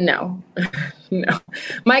 No, no.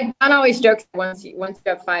 Mike Brown always jokes, once you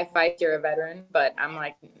have 5 fights, you're a veteran. But I'm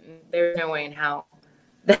like, there's no way in hell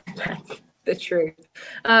that's the truth.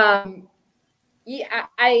 I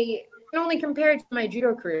can only compare it to my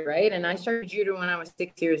judo career, right? And I started judo when I was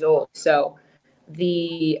 6 years old. So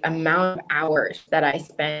the amount of hours that I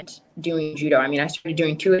spent doing judo, I mean, I started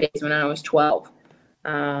doing 2-a-days when I was 12.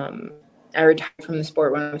 I retired from the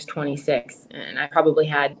sport when I was 26, and I probably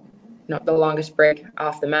had the longest break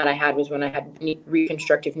off the mat I had was when I had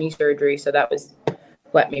reconstructive knee surgery. So that was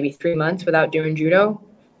maybe 3 months without doing judo,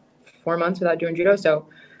 4 months without doing judo. So,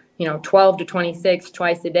 12 to 26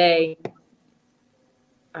 twice a day,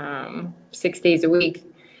 6 days a week,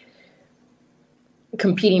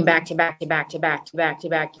 competing back to back to back to back to back to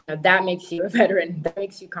back. That makes you a veteran. That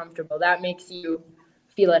makes you comfortable. That makes you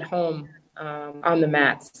feel at home on the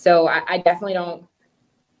mats. So I definitely don't.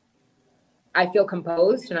 I feel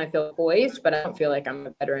composed and I feel poised, but I don't feel like I'm a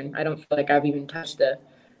veteran. I don't feel like I've even touched the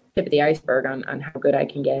tip of the iceberg on how good I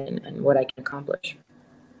can get and what I can accomplish.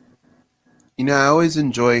 I always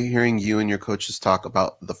enjoy hearing you and your coaches talk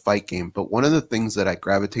about the fight game, but one of the things that I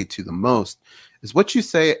gravitate to the most is what you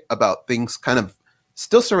say about things kind of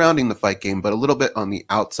still surrounding the fight game, but a little bit on the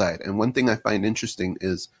outside. And one thing I find interesting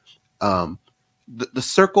is the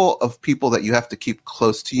circle of people that you have to keep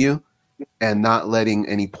close to you and not letting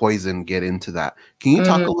any poison get into that. Can you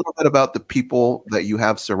talk a little bit about the people that you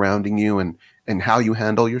have surrounding you and how you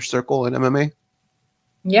handle your circle in MMA?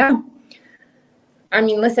 Yeah. I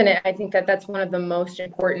mean, listen, I think that's one of the most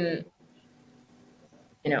important,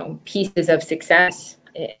 pieces of success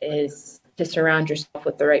is to surround yourself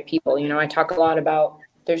with the right people. I talk a lot about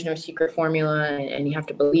there's no secret formula and you have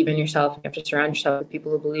to believe in yourself. You have to surround yourself with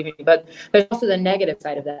people who believe in you. But there's also the negative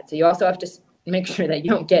side of that. So you also have to make sure that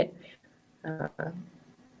you don't get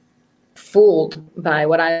fooled by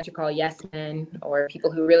what I like to call yes men, or people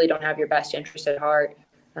who really don't have your best interest at heart,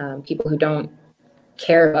 people who don't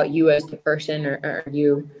care about you as the person or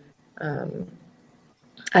you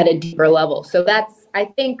at a deeper level. So that's, I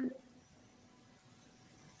think,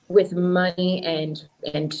 with money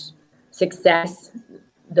and success,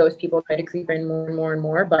 those people try to creep in more and more and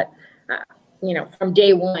more. But from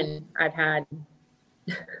day one, I've had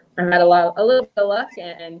a little bit of luck,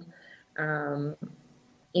 and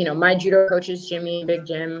my judo coaches, Jimmy, Big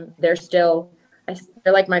Jim, they're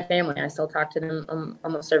like my family. I still talk to them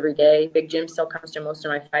almost every day. Big Jim still comes to most of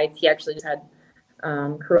my fights. He actually just had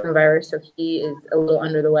coronavirus, so he is a little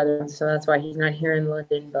under the weather, so that's why he's not here in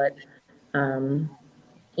London. But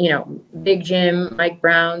Big Jim, Mike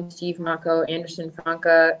Brown, Steve Mako, Anderson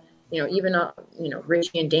Franca, even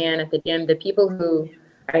Richie and Dan at the gym, the people who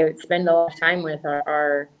I spend a lot of time with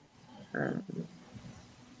are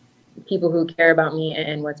people who care about me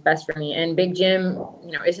and what's best for me. And Big Jim,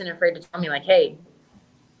 isn't afraid to tell me, like, hey,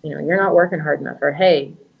 you're not working hard enough, or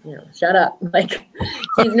hey, shut up. Like,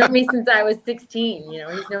 he's known me since I was 16.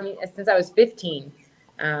 He's known me since I was 15.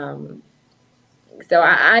 So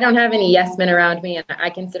I don't have any yes men around me, and I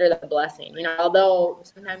consider that a blessing. Although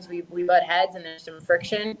sometimes we butt heads and there's some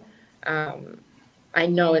friction, I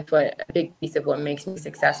know it's a big piece of what makes me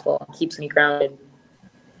successful and keeps me grounded.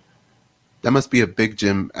 That must be a Big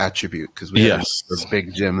Jim attribute, because we have a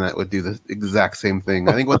Big Jim that would do the exact same thing.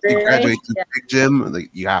 I think once you graduate to Big Jim,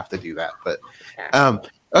 you have to do that. But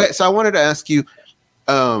okay, so I wanted to ask you,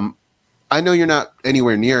 I know you're not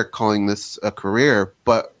anywhere near calling this a career,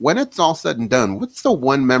 but when it's all said and done, what's the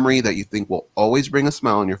one memory that you think will always bring a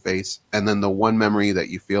smile on your face, and then the one memory that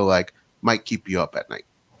you feel like might keep you up at night?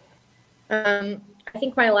 I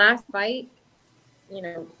think my last fight,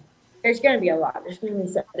 there's going to be a lot.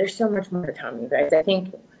 There's so much more to tell you guys. I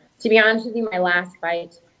think, to be honest with you, my last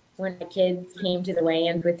fight, when the kids came to the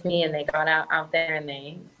weigh-ins with me and they got out there and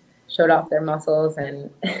they showed off their muscles, and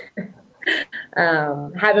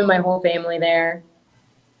having my whole family there,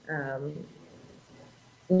 for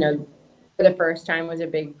the first time was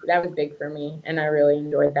big for me, and I really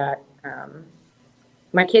enjoyed that.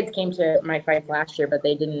 My kids came to my fights last year, but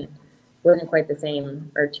wasn't quite the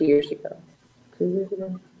same, or 2 years ago. 2 years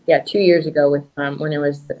ago? Yeah, 2 years ago with when it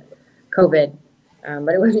was COVID,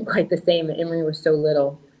 but it wasn't quite the same. Emery was so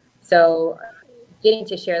little. So getting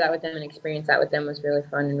to share that with them and experience that with them was really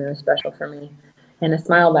fun and really special for me. And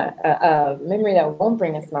a memory that won't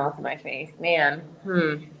bring a smile to my face, man.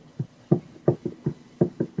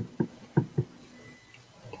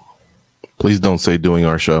 Please don't say doing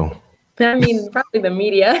our show. I mean, probably the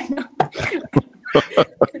media.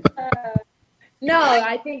 No,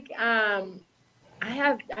 I think I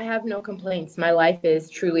have no complaints. My life is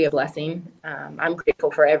truly a blessing. I'm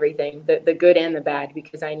grateful for everything, the good and the bad,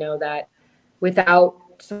 because I know that without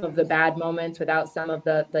some of the bad moments, without some of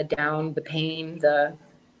the down, the pain,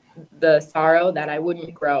 the sorrow, that I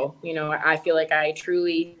wouldn't grow. I feel like I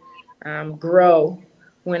truly grow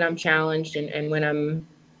when I'm challenged and when I'm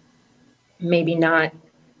maybe not,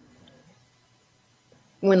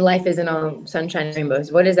 when life isn't all sunshine and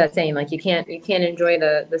rainbows. What is that saying? Like, you can't enjoy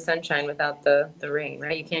the sunshine without the rain,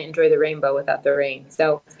 right? You can't enjoy the rainbow without the rain.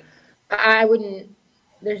 So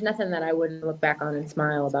there's nothing that I wouldn't look back on and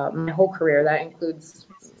smile about. My whole career, that includes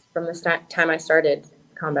from the time I started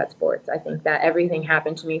combat sports. I think that everything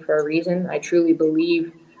happened to me for a reason. I truly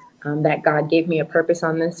believe that God gave me a purpose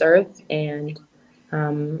on this earth, and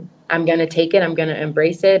I'm going to take it. I'm going to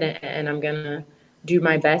embrace it, and I'm going to do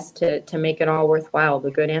my best to make it all worthwhile,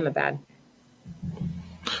 the good and the bad.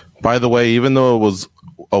 By the way, even though it was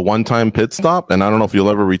a one-time pit stop, and I don't know if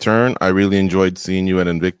you'll ever return, I really enjoyed seeing you at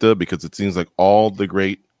Invicta, because it seems like all the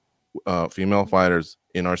great female fighters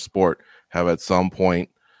in our sport have at some point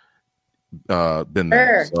been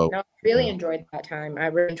there. Sure. So, I really enjoyed that time. I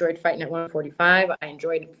really enjoyed fighting at 145. I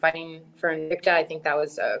enjoyed fighting for Invicta. I think that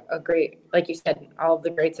was a great, like you said, all of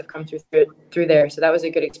the greats have come through there. So that was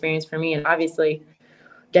a good experience for me. And obviously,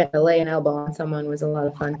 getting to lay an elbow on someone was a lot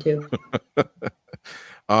of fun too.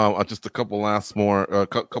 Just a couple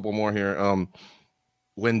more here.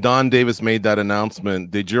 When Don Davis made that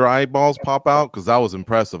announcement, did your eyeballs pop out? Because that was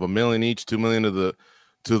impressive. $1 million each, $2 million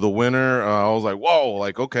to the winner. I was like, whoa,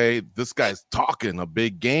 like, okay, this guy's talking a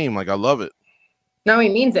big game. Like, I love it. No, he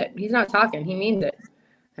means it. He's not talking. He means it.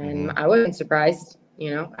 And I wasn't surprised.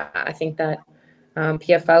 I think that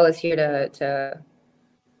PFL is here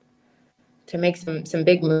to make some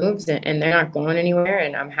big moves, and they're not going anywhere,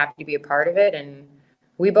 and I'm happy to be a part of it. And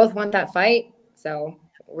we both want that fight, so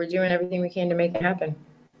we're doing everything we can to make it happen.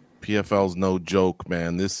 PFL's no joke,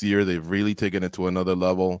 man. This year, they've really taken it to another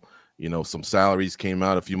level. Some salaries came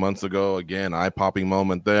out a few months ago. Again, eye-popping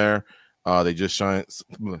moment there. They just signed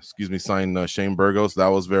Shane Burgos. That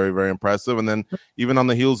was very, very impressive. And then even on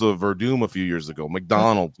the heels of Verdum a few years ago,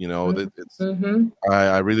 McDonald,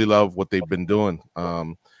 I really love what they've been doing.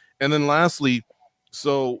 And then lastly,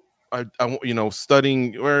 so I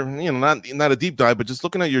studying, or not a deep dive, but just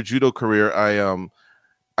looking at your judo career,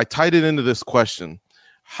 I tied it into this question.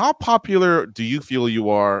 How popular do you feel you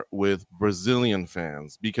are with Brazilian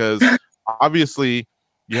fans? Because obviously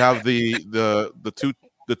you have the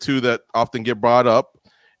two that often get brought up,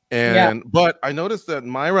 But I noticed that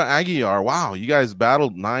Mayra Aguiar, wow, you guys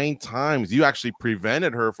battled 9 times. You actually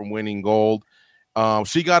prevented her from winning gold.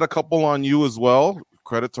 She got a couple on you as well.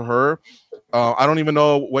 Credit to her. I don't even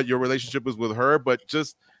know what your relationship is with her, but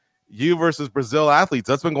just you versus Brazil athletes,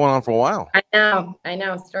 that's been going on for a while. I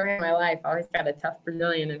know. Story of my life. Always got a tough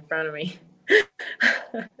Brazilian in front of me.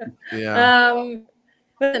 Yeah.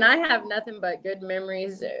 Listen, I have nothing but good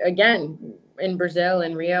memories. Again, in Brazil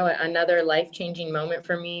and Rio, another life-changing moment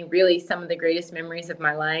for me. Really, some of the greatest memories of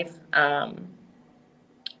my life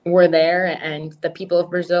were there, and the people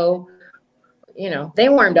of Brazil, they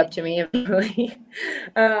warmed up to me.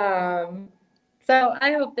 So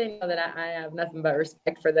I hope they know that I have nothing but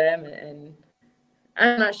respect for them, and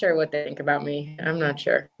I'm not sure what they think about me. I'm not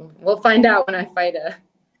sure. We'll find out when I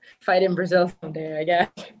fight in Brazil someday, I guess.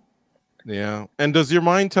 Yeah. And does your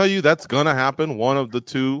mind tell you that's gonna happen? One of the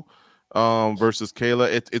two versus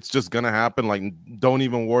Kayla. It's just gonna happen. Like, don't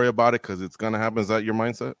even worry about it because it's gonna happen. Is that your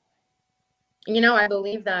mindset? I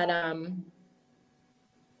believe that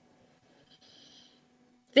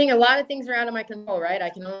a lot of things are out of my control, right? I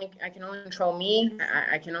can only control me.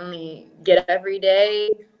 I can only get up every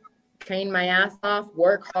day, train my ass off,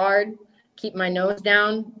 work hard, keep my nose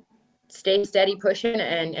down, stay steady pushing,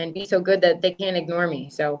 and be so good that they can't ignore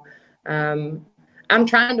me. So I'm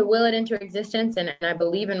trying to will it into existence, and I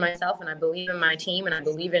believe in myself, and I believe in my team, and I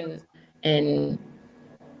believe in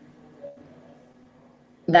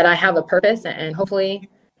that I have a purpose, and hopefully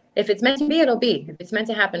if it's meant to be, it'll be. If it's meant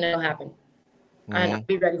to happen, it'll happen. And I'll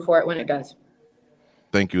be ready for it when it does.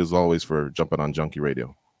 Thank you as always for jumping on Junkie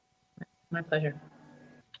Radio. My pleasure.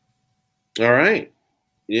 All right.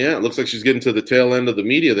 Yeah, it looks like she's getting to the tail end of the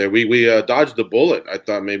media there. We dodged the bullet. I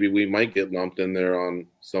thought maybe we might get lumped in there on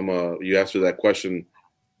some you asked her that question,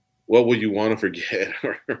 what would you want to forget?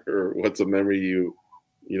 or what's a memory you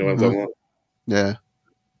know what I'm talking about? Yeah.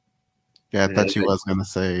 Yeah, I thought she was gonna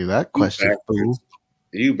say that question.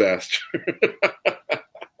 You bastard.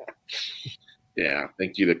 Yeah,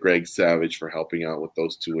 thank you to Greg Savage for helping out with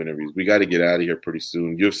those 2 interviews. We got to get out of here pretty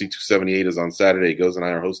soon. UFC 278 is on Saturday. Goes and I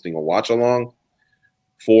are hosting a watch-along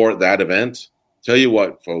for that event. Tell you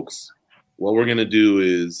what, folks, what we're going to do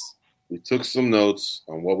is we took some notes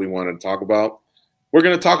on what we wanted to talk about. We're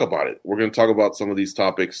going to talk about it. We're going to talk about some of these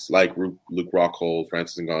topics like Luke Rockhold,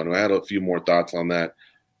 Francis Ngannou. I had a few more thoughts on that.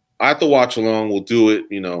 At the watch-along, we'll do it.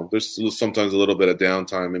 There's sometimes a little bit of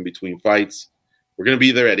downtime in between fights. We're going to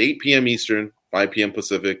be there at 8 p.m. Eastern, 5 p.m.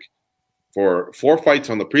 Pacific for 4 fights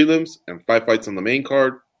on the prelims and 5 fights on the main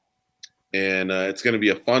card. And it's going to be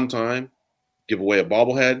a fun time. Give away a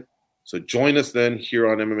bobblehead. So join us then here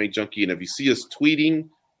on MMA Junkie. And if you see us tweeting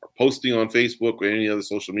or posting on Facebook or any other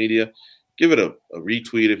social media, give it a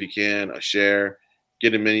retweet if you can, a share.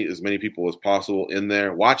 Get as many people as possible in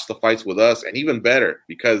there. Watch the fights with us. And even better,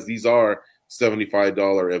 because these are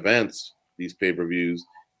 $75 events, these pay-per-views.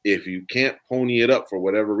 If you can't pony it up for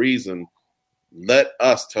whatever reason, let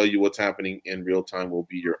us tell you what's happening in real time. We'll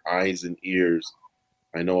be your eyes and ears.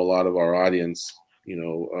 I know a lot of our audience,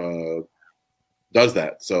 does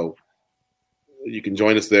that. So you can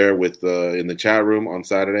join us there in the chat room on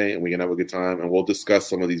Saturday, and we can have a good time. And we'll discuss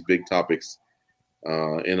some of these big topics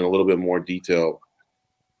in a little bit more detail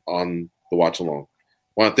on the watch along.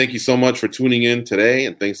 I want to thank you so much for tuning in today,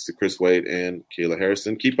 and thanks to Chris Wade and Kayla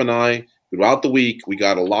Harrison. Keep an eye throughout the week. We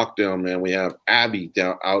got a lockdown, man. We have Abby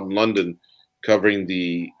out in London covering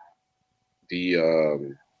the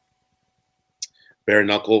bare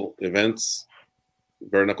knuckle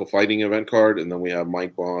fighting event card, and then we have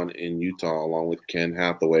Mike Bond in Utah along with Ken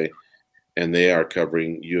Hathaway, and they are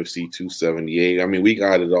covering UFC 278. I mean, we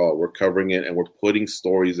got it all. We're covering it, and we're putting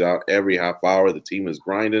stories out every half hour. The team is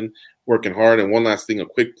grinding, working hard. And one last thing, a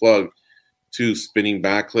quick plug to Spinning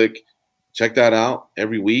Back Click. Check that out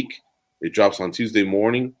every week. It drops on Tuesday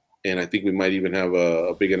morning, and I think we might even have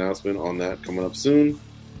a big announcement on that coming up soon.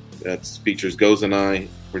 That features Goes and I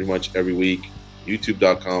pretty much every week.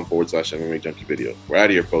 YouTube.com/MMA Junkie video. We're out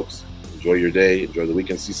of here, folks. Enjoy your day. Enjoy the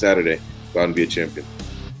weekend. See you Saturday. Go out and be a champion.